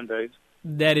last 10 days.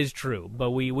 that is true,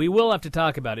 but we will have to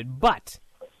talk about it. But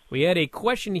we had a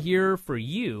question here for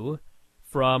you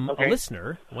from a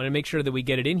listener. I want to make sure that we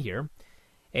get it in here.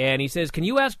 And he says, can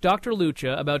you ask Dr.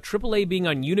 Lucha about AAA being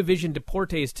on Univision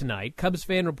Deportes tonight? Cubs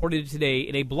fan reported it today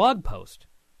in a blog post.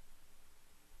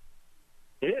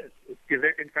 It is.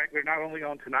 In fact, they're not only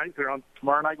on tonight, they're on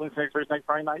tomorrow night, Wednesday, Thursday night,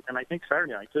 Friday night, and I think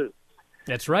Saturday night, too.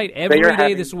 That's right, every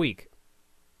day this week.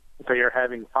 They are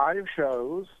having 5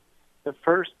 shows. The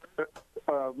first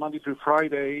Monday through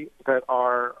Friday that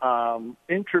are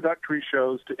introductory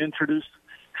shows to introduce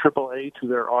AAA to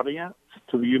their audience,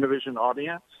 to the Univision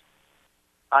audience.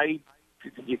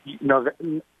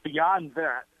 Beyond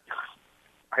that,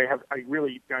 I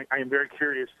am very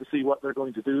curious to see what they're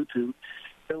going to do to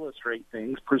illustrate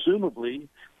things. Presumably,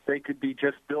 they could be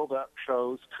just build-up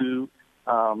shows to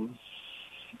the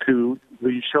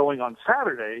showing on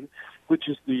Saturday, which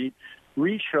is the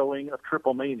re-showing of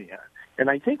Triple Mania. And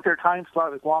I think their time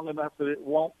slot is long enough that it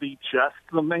won't be just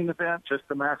the main event, just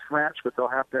the mask match, but they'll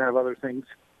have to have other things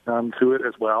to it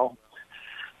as well.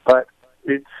 But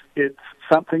it's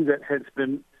something that has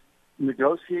been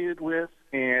negotiated with,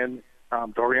 and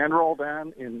Dorian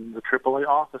Roldan in the AAA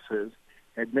offices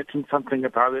had mentioned something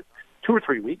about it 2 or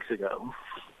 3 weeks ago.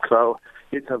 So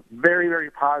it's a very, very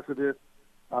positive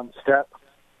step.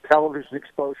 Television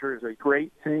exposure is a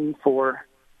great thing for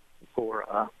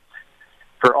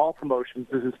all promotions.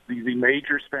 This is the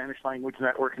major Spanish language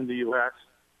network in the U.S.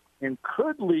 and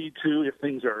could lead to, if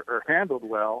things are handled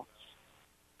well,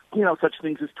 such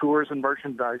things as tours and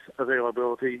merchandise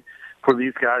availability for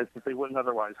these guys that they wouldn't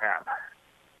otherwise have.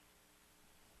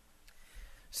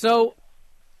 So,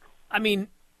 I mean,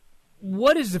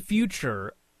 what is the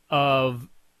future of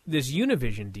this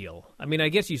Univision deal? I mean, I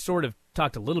guess you sort of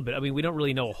talked a little bit. I mean, we don't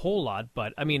really know a whole lot,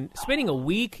 but, I mean, spending a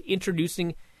week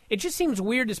introducing... It just seems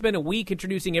weird to spend a week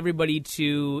introducing everybody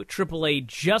to AAA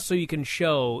just so you can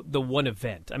show the one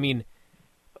event. I mean...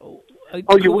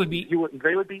 you wouldn't.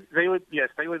 They would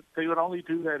only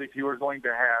do that if you were going to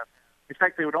have... In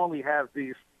fact, they would only have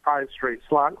these 5 straight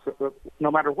slots,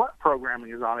 no matter what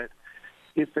programming is on it,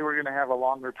 if they were going to have a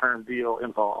longer-term deal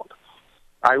involved.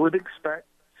 I would expect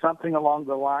something along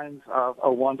the lines of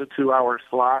a 1 to 2 hour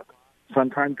slot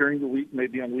sometime during the week,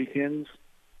 maybe on weekends.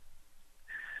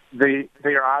 They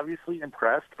are obviously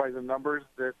impressed by the numbers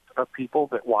of people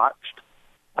that watched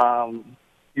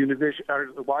Univision or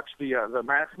watched the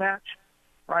mass match.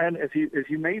 Ryan, as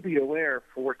you may be aware,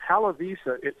 for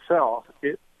Televisa itself,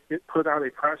 it put out a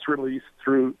press release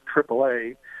through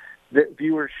AAA that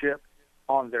viewership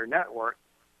on their network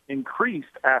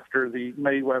increased after the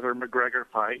Mayweather-McGregor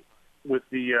fight with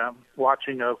the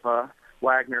watching of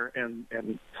Wagner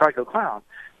and Psycho Clown.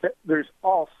 There's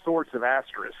all sorts of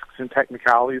asterisks and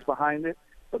technicalities behind it,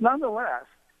 but nonetheless,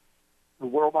 the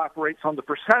world operates on the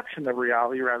perception of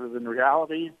reality rather than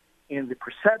reality, and the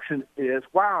perception is,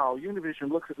 wow, Univision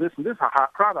looks at this and this is a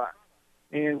hot product.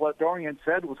 And what Dorian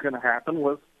said was going to happen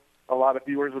was a lot of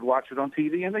viewers would watch it on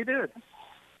TV, and they did.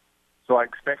 So I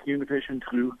expect Univision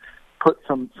to put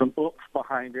some oomph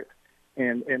behind it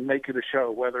and make it a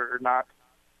show. Whether or not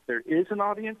there is an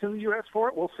audience in the U.S. for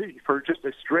it, we'll see. For just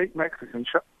a straight Mexican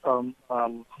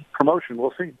promotion,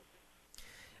 we'll see.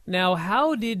 Now,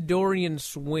 how did Dorian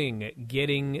swing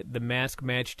getting the mask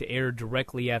match to air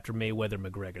directly after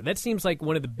Mayweather-McGregor? That seems like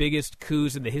one of the biggest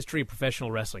coups in the history of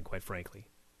professional wrestling, quite frankly.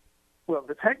 Well,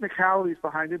 the technicalities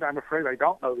behind it, I'm afraid I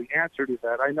don't know the answer to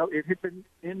that. I know it had been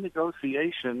in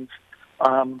negotiations.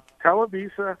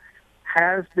 Televisa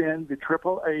has been the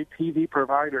AAA TV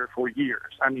provider for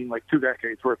years. I mean, like 2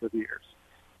 decades worth of years.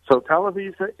 So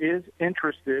Televisa is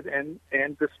interested, and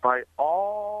despite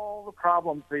all the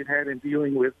problems they've had in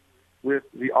dealing with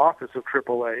the office of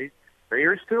AAA, they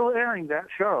are still airing that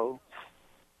show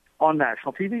on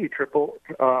national TV,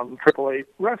 AAA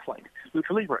Wrestling,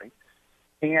 Lucha Libre.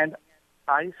 And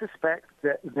I suspect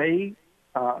that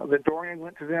that Dorian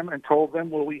went to them and told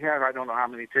them, well, we have, I don't know how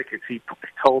many tickets he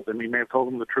told them. He may have told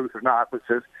them the truth or not, but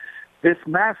says, this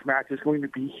mass match is going to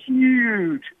be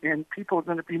huge, and people are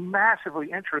going to be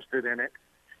massively interested in it.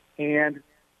 And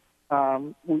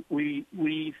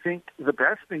we think the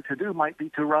best thing to do might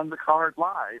be to run the card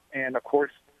live. And, of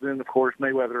course,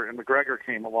 Mayweather and McGregor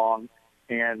came along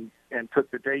and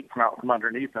took the date out from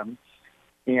underneath them.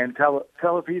 And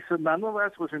Televisa,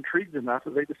 nonetheless, was intrigued enough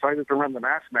that they decided to run the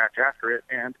mass match after it.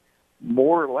 And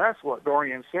more or less what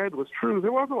Dorian said was true.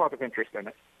 There was a lot of interest in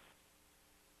it.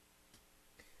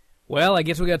 Well, I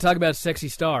guess we got to talk about Sexy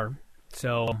Star.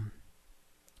 So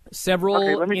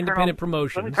several independent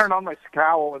promotions. Let me turn on my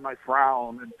scowl and my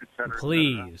frown, and et cetera.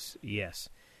 Please, yes.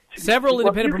 Several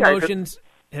independent promotions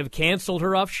have canceled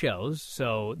her off shows,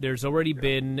 so there's already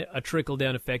been a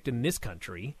trickle-down effect in this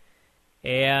country.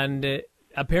 And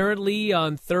apparently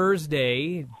on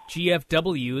Thursday,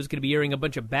 GFW is going to be airing a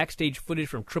bunch of backstage footage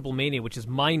from Triple Mania, which is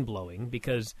mind-blowing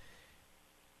because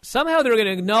somehow they're going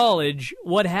to acknowledge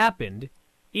what happened,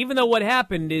 even though what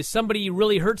happened is somebody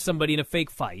really hurt somebody in a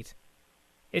fake fight.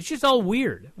 It's just all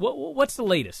weird. What's the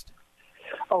latest?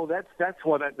 Oh, that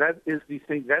is the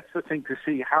thing. That's the thing to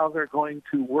see how they're going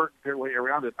to work their way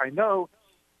around it. I know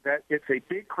that it's a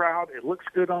big crowd. It looks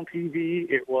good on TV.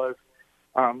 It was,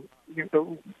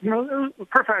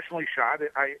 professionally shot.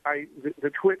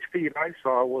 The Twitch feed I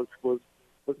saw was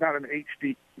not an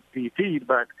HD feed,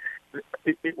 but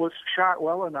it was shot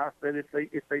well enough that if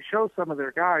they show some of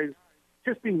their guys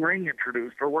just being ring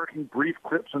introduced or working brief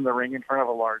clips in the ring in front of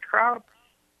a large crowd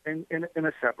in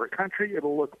a separate country,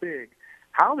 it'll look big.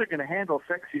 How they're going to handle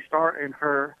Sexy Star and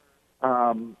her,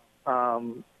 there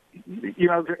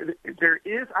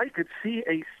is, I could see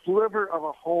a sliver of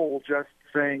a hole just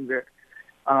saying that,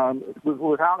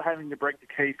 without having to break the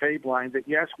kayfabe line, that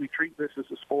yes, we treat this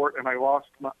as a sport, and I lost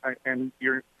and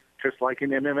you're just like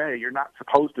in MMA, you're not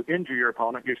supposed to injure your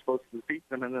opponent, you're supposed to defeat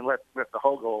them and then let the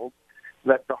hold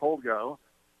go.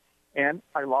 And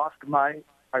I lost my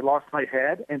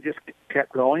head and just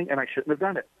kept going, and I shouldn't have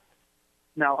done it.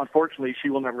 Now, unfortunately, she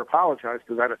will never apologize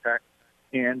to that effect,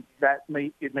 and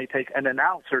it may take an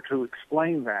announcer to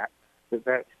explain that's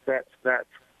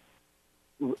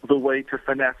the way to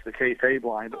finesse the kayfabe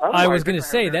line. I was going to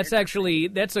say that's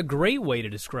a great way to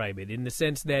describe it, in the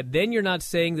sense that then you're not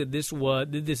saying that this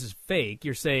is fake.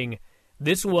 You're saying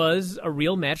this was a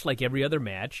real match like every other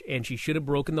match, and she should have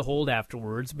broken the hold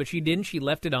afterwards, but she didn't. She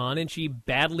left it on, and she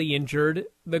badly injured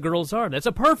the girl's arm. That's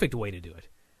a perfect way to do it.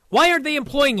 Why aren't they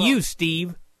employing you,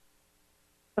 Steve?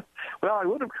 Well, I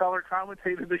would have color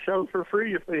commentated the show for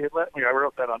free if they had let me. I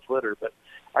wrote that on Twitter, but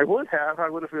I would have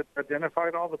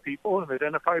identified all the people and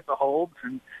identified the holds,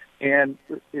 and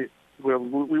we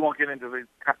won't get into the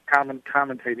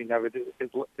commentating of it.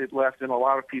 It left in a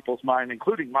lot of people's mind,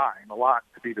 including mine, a lot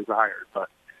to be desired. But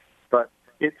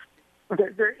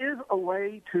there is a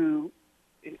way to,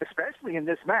 especially in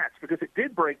this match, because it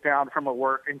did break down from a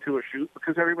work into a shoot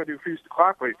because everybody refused to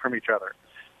cooperate from each other.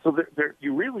 So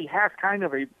you really have kind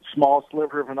of a small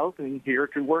sliver of an opening here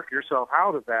to work yourself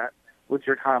out of that with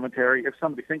your commentary if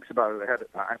somebody thinks about it ahead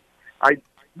of time.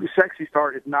 Sexy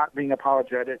Star is not being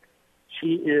apologetic.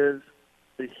 She is,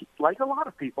 like a lot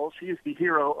of people, she is the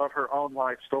hero of her own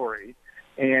life story,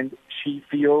 and she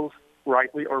feels,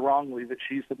 rightly or wrongly, that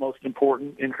she's the most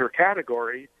important in her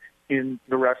category in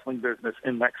the wrestling business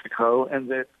in Mexico,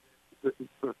 and that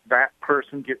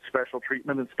person gets special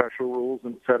treatment and special rules,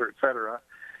 and et cetera, et cetera.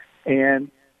 And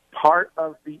part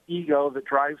of the ego that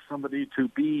drives somebody to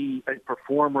be a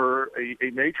performer,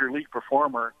 a major league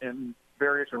performer in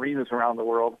various arenas around the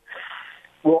world,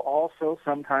 will also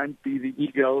sometimes be the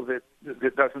ego that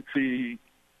doesn't see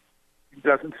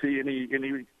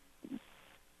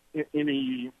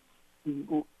any.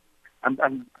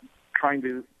 I'm trying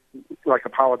to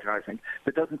apologizing.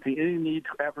 That doesn't see any need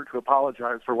to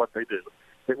apologize for what they do.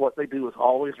 That what they do is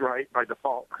always right by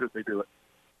default because they do it.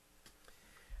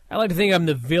 I like to think I'm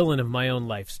the villain of my own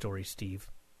life story, Steve.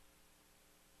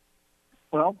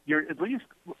 Well, you're at least,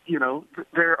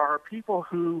 there are people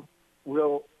who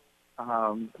will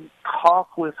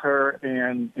talk with her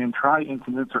and try and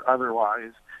convince her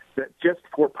otherwise that just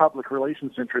for public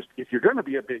relations interest, if you're going to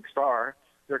be a big star,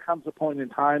 there comes a point in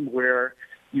time where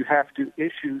you have to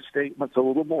issue statements a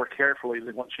little more carefully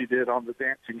than what she did on the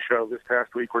dancing show this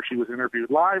past week, where she was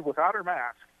interviewed live without her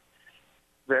mask,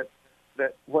 that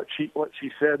what she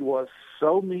said was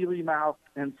so mealy-mouthed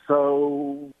and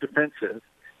so defensive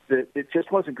that it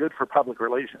just wasn't good for public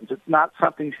relations. It's not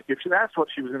something, if that's what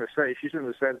she was going to say, she shouldn't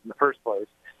have said it in the first place.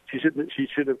 She should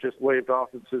have just waved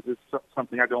off and said, it's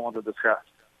something I don't want to discuss.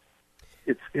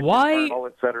 It's internal,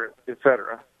 et cetera, et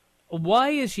cetera. Why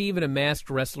is she even a masked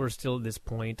wrestler still at this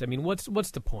point? I mean, what's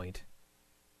the point?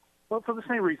 Well, for the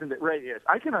same reason that Ray is.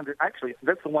 Actually,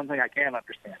 that's the one thing I can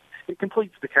understand. It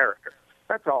completes the character.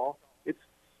 That's all.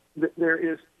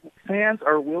 Fans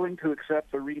are willing to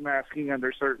accept the remasking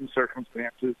under certain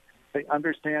circumstances. They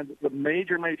understand that the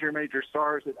major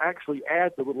stars that actually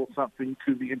add the little something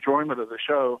to the enjoyment of the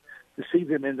show, to see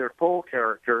them in their full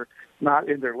character, not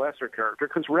in their lesser character.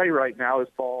 Because Ray right now is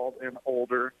bald and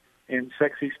older, and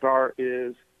Sexy Star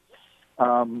is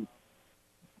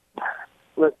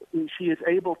she is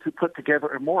able to put together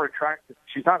a more attractive,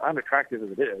 she's not unattractive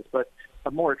as it is, but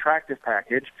a more attractive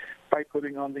package by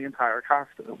putting on the entire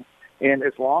costume. And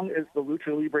as long as the Lucha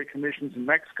Libre commissions in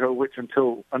Mexico, which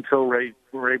until Rey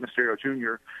Mysterio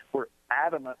Jr. were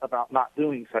adamant about not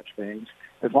doing such things,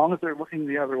 as long as they're looking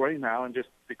the other way now and just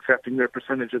accepting their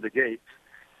percentage of the gates,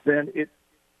 then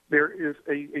there is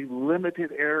a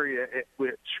limited area at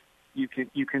which you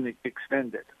can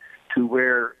extend it to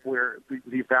where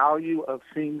the value of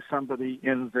seeing somebody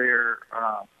in their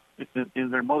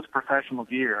most professional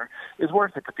gear is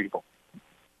worth it to people.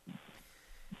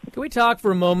 Can we talk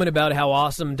for a moment about how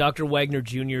awesome Dr. Wagner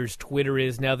Jr.'s Twitter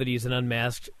is now that he's an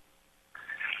unmasked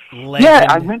legend? Yeah,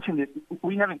 I mentioned it.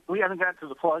 We haven't gotten to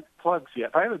the plugs yet.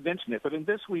 I haven't mentioned it, but in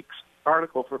this week's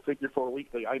article for Figure 4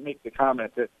 Weekly, I make the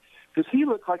comment that because he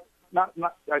looks like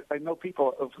I know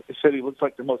people have said he looks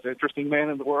like the most interesting man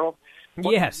in the world.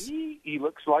 But yes, he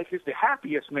looks like he's the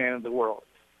happiest man in the world.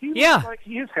 He looks like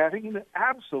he is having an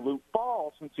absolute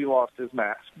ball since he lost his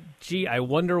mask. Gee, I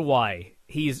wonder why.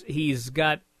 He's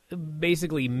got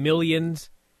basically millions.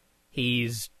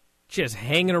 He's just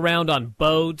hanging around on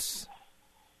boats.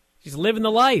 He's living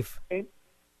the life.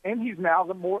 And he's now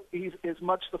he's as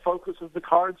much the focus of the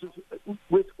cards as,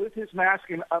 with his mask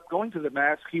and going to the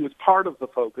mask. He was part of the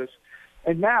focus,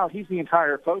 and now he's the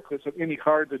entire focus of any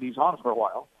card that he's on for a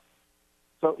while.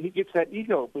 So he gets that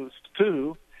ego boost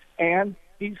too, and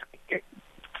he's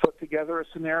put together a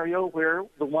scenario where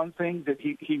the one thing that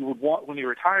he would want when he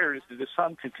retires is that his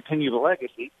son can continue the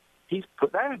legacy. He's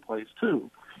put that in place too.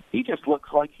 He just looks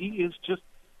like he is just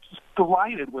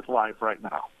delighted with life right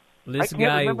now. This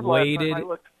guy waited.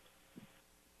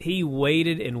 He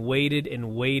waited and waited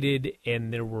and waited,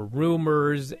 and there were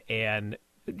rumors, and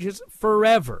just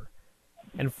forever.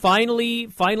 And finally,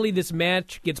 this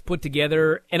match gets put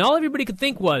together, and all everybody could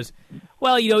think was,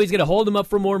 well, he's going to hold him up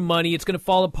for more money. It's going to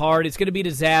fall apart. It's going to be a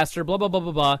disaster, blah, blah, blah,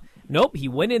 blah, blah. Nope, he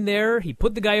went in there, he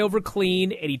put the guy over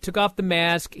clean, and he took off the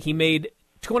mask. He made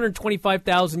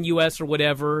 $225,000 US or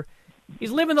whatever. He's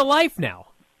living the life now.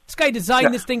 This guy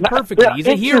designed this thing perfectly. He's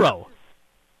a hero.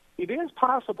 It is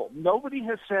possible. Nobody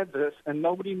has said this, and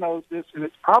nobody knows this, and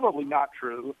it's probably not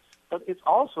true. But it's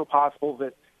also possible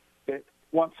that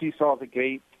once he saw the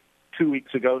gate 2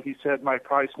 weeks ago, he said my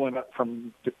price went up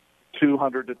from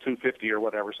 $200 to $250 or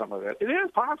whatever. Some of it. It is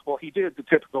possible he did the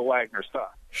typical Wagner stuff.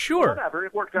 Sure, whatever.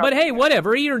 It worked out. But hey,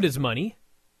 whatever. He earned his money.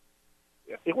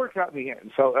 Yeah, it worked out in the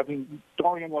end. So I mean,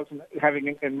 Dorian wasn't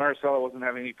having, and Marcelo wasn't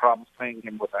having any problems paying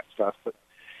him with that stuff, but.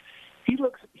 He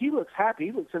looks happy.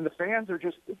 And the fans are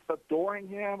just adoring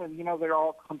him, and they're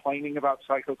all complaining about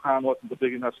Psycho Clown wasn't the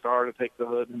big enough star to take the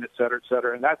hood, and et cetera, et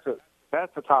cetera. And that's a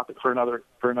topic for another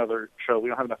show. We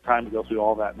don't have enough time to go through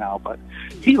all that now, but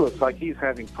he looks like he's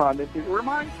having fun. It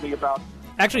reminds me about.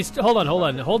 Actually, hold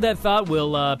on. Hold that thought.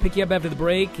 We'll pick you up after the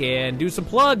break and do some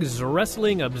plugs.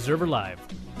 Wrestling Observer Live.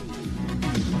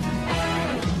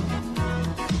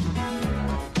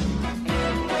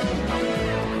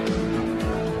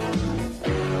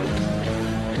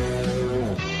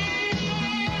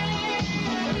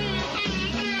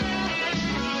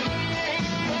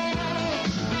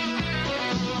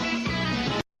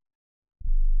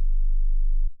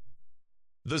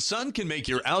 The sun can make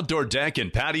your outdoor deck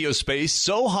and patio space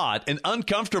so hot and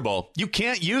uncomfortable you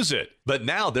can't use it. But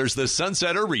now there's the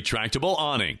Sunsetter Retractable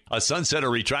Awning. A Sunsetter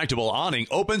Retractable Awning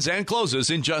opens and closes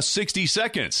in just 60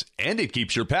 seconds, and it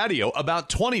keeps your patio about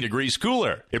 20 degrees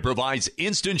cooler. It provides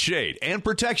instant shade and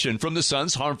protection from the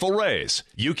sun's harmful rays.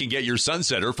 You can get your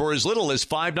Sunsetter for as little as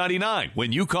 $5.99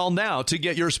 when you call now to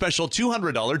get your special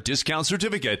 $200 discount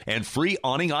certificate and free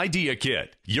awning idea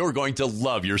kit. You're going to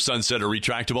love your Sunsetter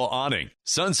Retractable Awning.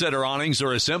 Sunsetter awnings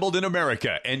are assembled in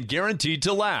America and guaranteed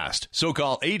to last. So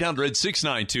call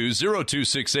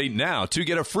 800-692-0268 now to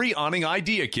get a free awning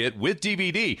idea kit with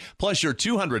DVD plus your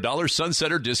 $200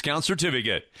 Sunsetter discount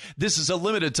certificate. This is a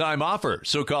limited time offer,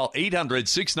 so call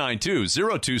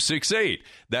 800-692-0268.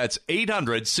 That's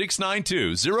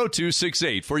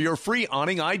 800-692-0268 for your free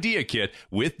awning idea kit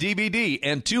with DVD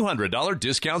and $200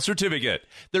 discount certificate.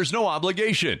 There's no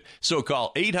obligation, so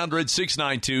call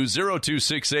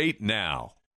 800-692-0268 now.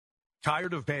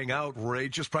 Tired of paying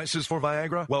outrageous prices for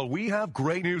Viagra? Well, we have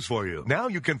great news for you. Now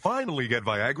you can finally get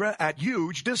Viagra at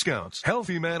huge discounts.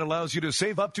 Healthy Man allows you to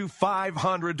save up to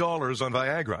 $500 on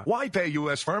Viagra. Why pay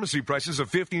U.S. pharmacy prices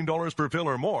of $15 per pill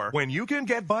or more when you can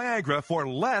get Viagra for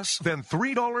less than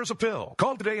 $3 a pill?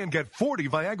 Call today and get 40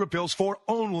 Viagra pills for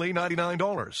only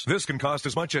 $99. This can cost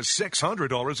as much as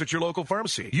 $600 at your local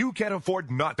pharmacy. You can't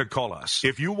afford not to call us.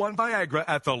 If you want Viagra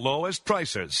at the lowest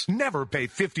prices, never pay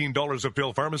 $15 a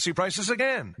pill pharmacy prices prices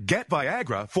again. Get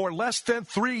Viagra for less than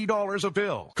 $3 a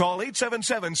pill. Call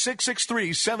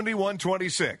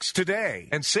 877-663-7126 today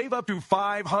and save up to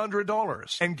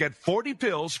 $500 and get 40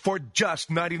 pills for just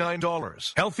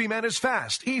 $99. Healthy Man is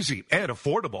fast, easy, and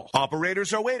affordable.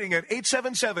 Operators are waiting at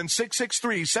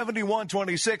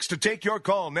 877-663-7126 to take your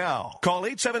call now. Call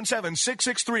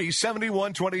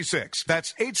 877-663-7126.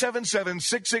 That's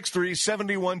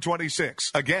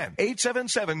 877-663-7126. Again,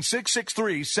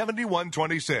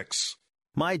 877-663-7126.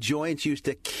 My joints used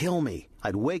to kill me.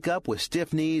 I'd wake up with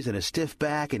stiff knees and a stiff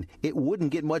back, and it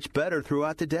wouldn't get much better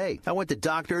throughout the day. I went to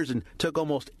doctors and took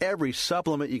almost every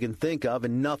supplement you can think of,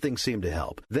 and nothing seemed to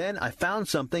help. Then I found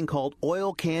something called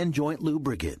Oil Can Joint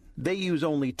Lubricant. They use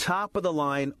only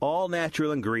top-of-the-line,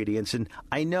 all-natural ingredients, and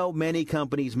I know many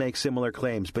companies make similar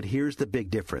claims, but here's the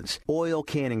big difference. Oil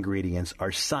Can ingredients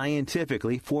are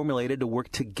scientifically formulated to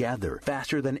work together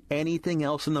faster than anything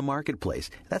else in the marketplace.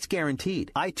 That's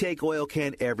guaranteed. I take Oil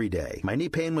Can every day. My knee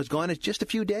pain was gone in just a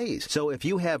few days. So if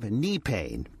you have knee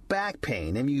pain, back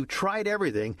pain, and you tried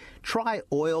everything, try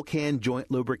Oil Can Joint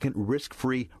Lubricant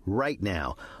risk-free right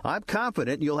now. I'm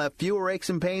confident you'll have fewer aches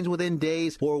and pains within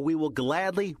days, or we will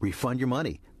gladly refund your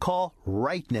money. Call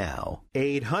right now.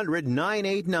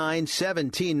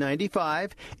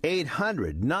 800-989-1795.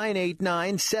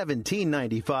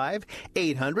 800-989-1795.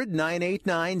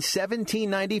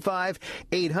 800-989-1795.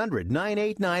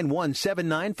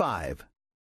 800-989-1795.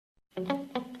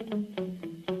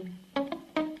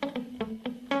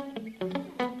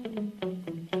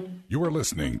 You are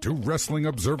listening to Wrestling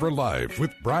Observer Live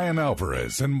with Brian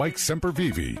Alvarez and Mike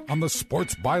Semperveve on the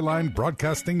Sports Byline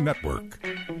Broadcasting Network.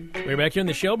 We're back here on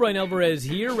the show. Brian Alvarez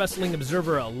here, Wrestling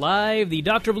Observer Live. The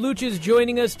Dr. of Lucha is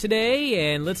joining us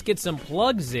today, and let's get some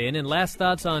plugs in. And last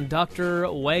thoughts on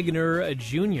Dr. Wagner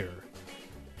Jr.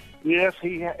 Yes,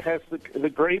 he has the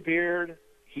gray beard.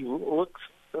 He looks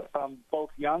both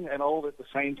young and old at the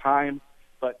same time.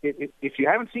 But if you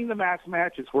haven't seen the mask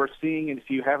match, it's worth seeing. And if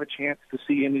you have a chance to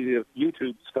see any of the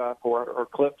YouTube stuff or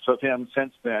clips of him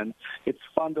since then, it's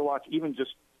fun to watch, even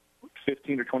just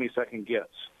 15 or 20-second gifs.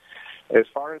 As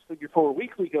far as Figure 4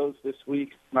 Weekly goes this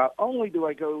week, not only do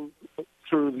I go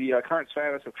through the current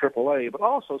status of AAA, but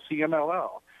also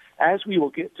CMLL. As we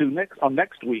will get to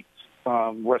next week's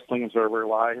Wrestling Observer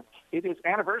Live, it is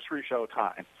anniversary show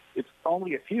time. It's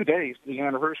only a few days to the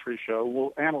anniversary show.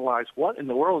 We'll analyze what in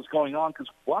the world is going on because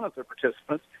one of the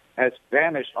participants has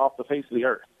vanished off the face of the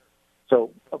earth.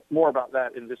 So more about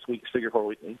that in this week's Figure 4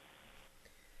 Weekly.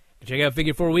 Check out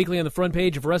Figure 4 Weekly on the front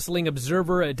page of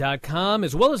WrestlingObserver.com,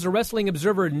 as well as the Wrestling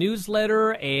Observer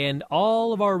newsletter and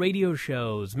all of our radio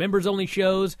shows, members-only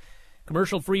shows,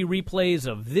 commercial-free replays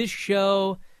of this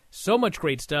show. So much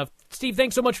great stuff. Steve,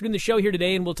 thanks so much for doing the show here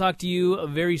today, and we'll talk to you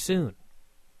very soon.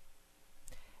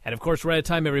 And, of course, we're out of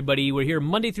time, everybody. We're here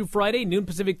Monday through Friday, noon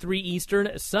Pacific, 3 Eastern,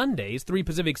 Sundays, 3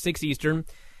 Pacific, 6 Eastern.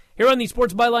 Here on the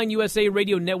Sports Byline USA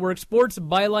Radio Network,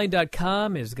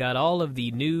 SportsByline.com has got all of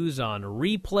the news on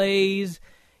replays.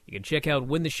 You can check out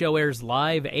when the show airs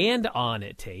live and on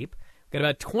tape. We've got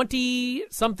about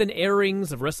 20-something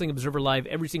airings of Wrestling Observer Live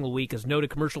every single week, as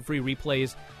noted commercial-free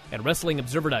replays at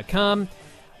WrestlingObserver.com.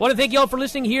 Want to thank you all for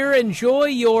listening here. Enjoy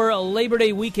your Labor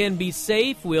Day weekend. Be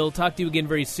safe. We'll talk to you again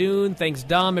very soon. Thanks,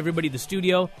 Dom, everybody in the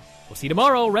studio. We'll see you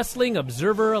tomorrow, Wrestling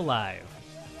Observer Live.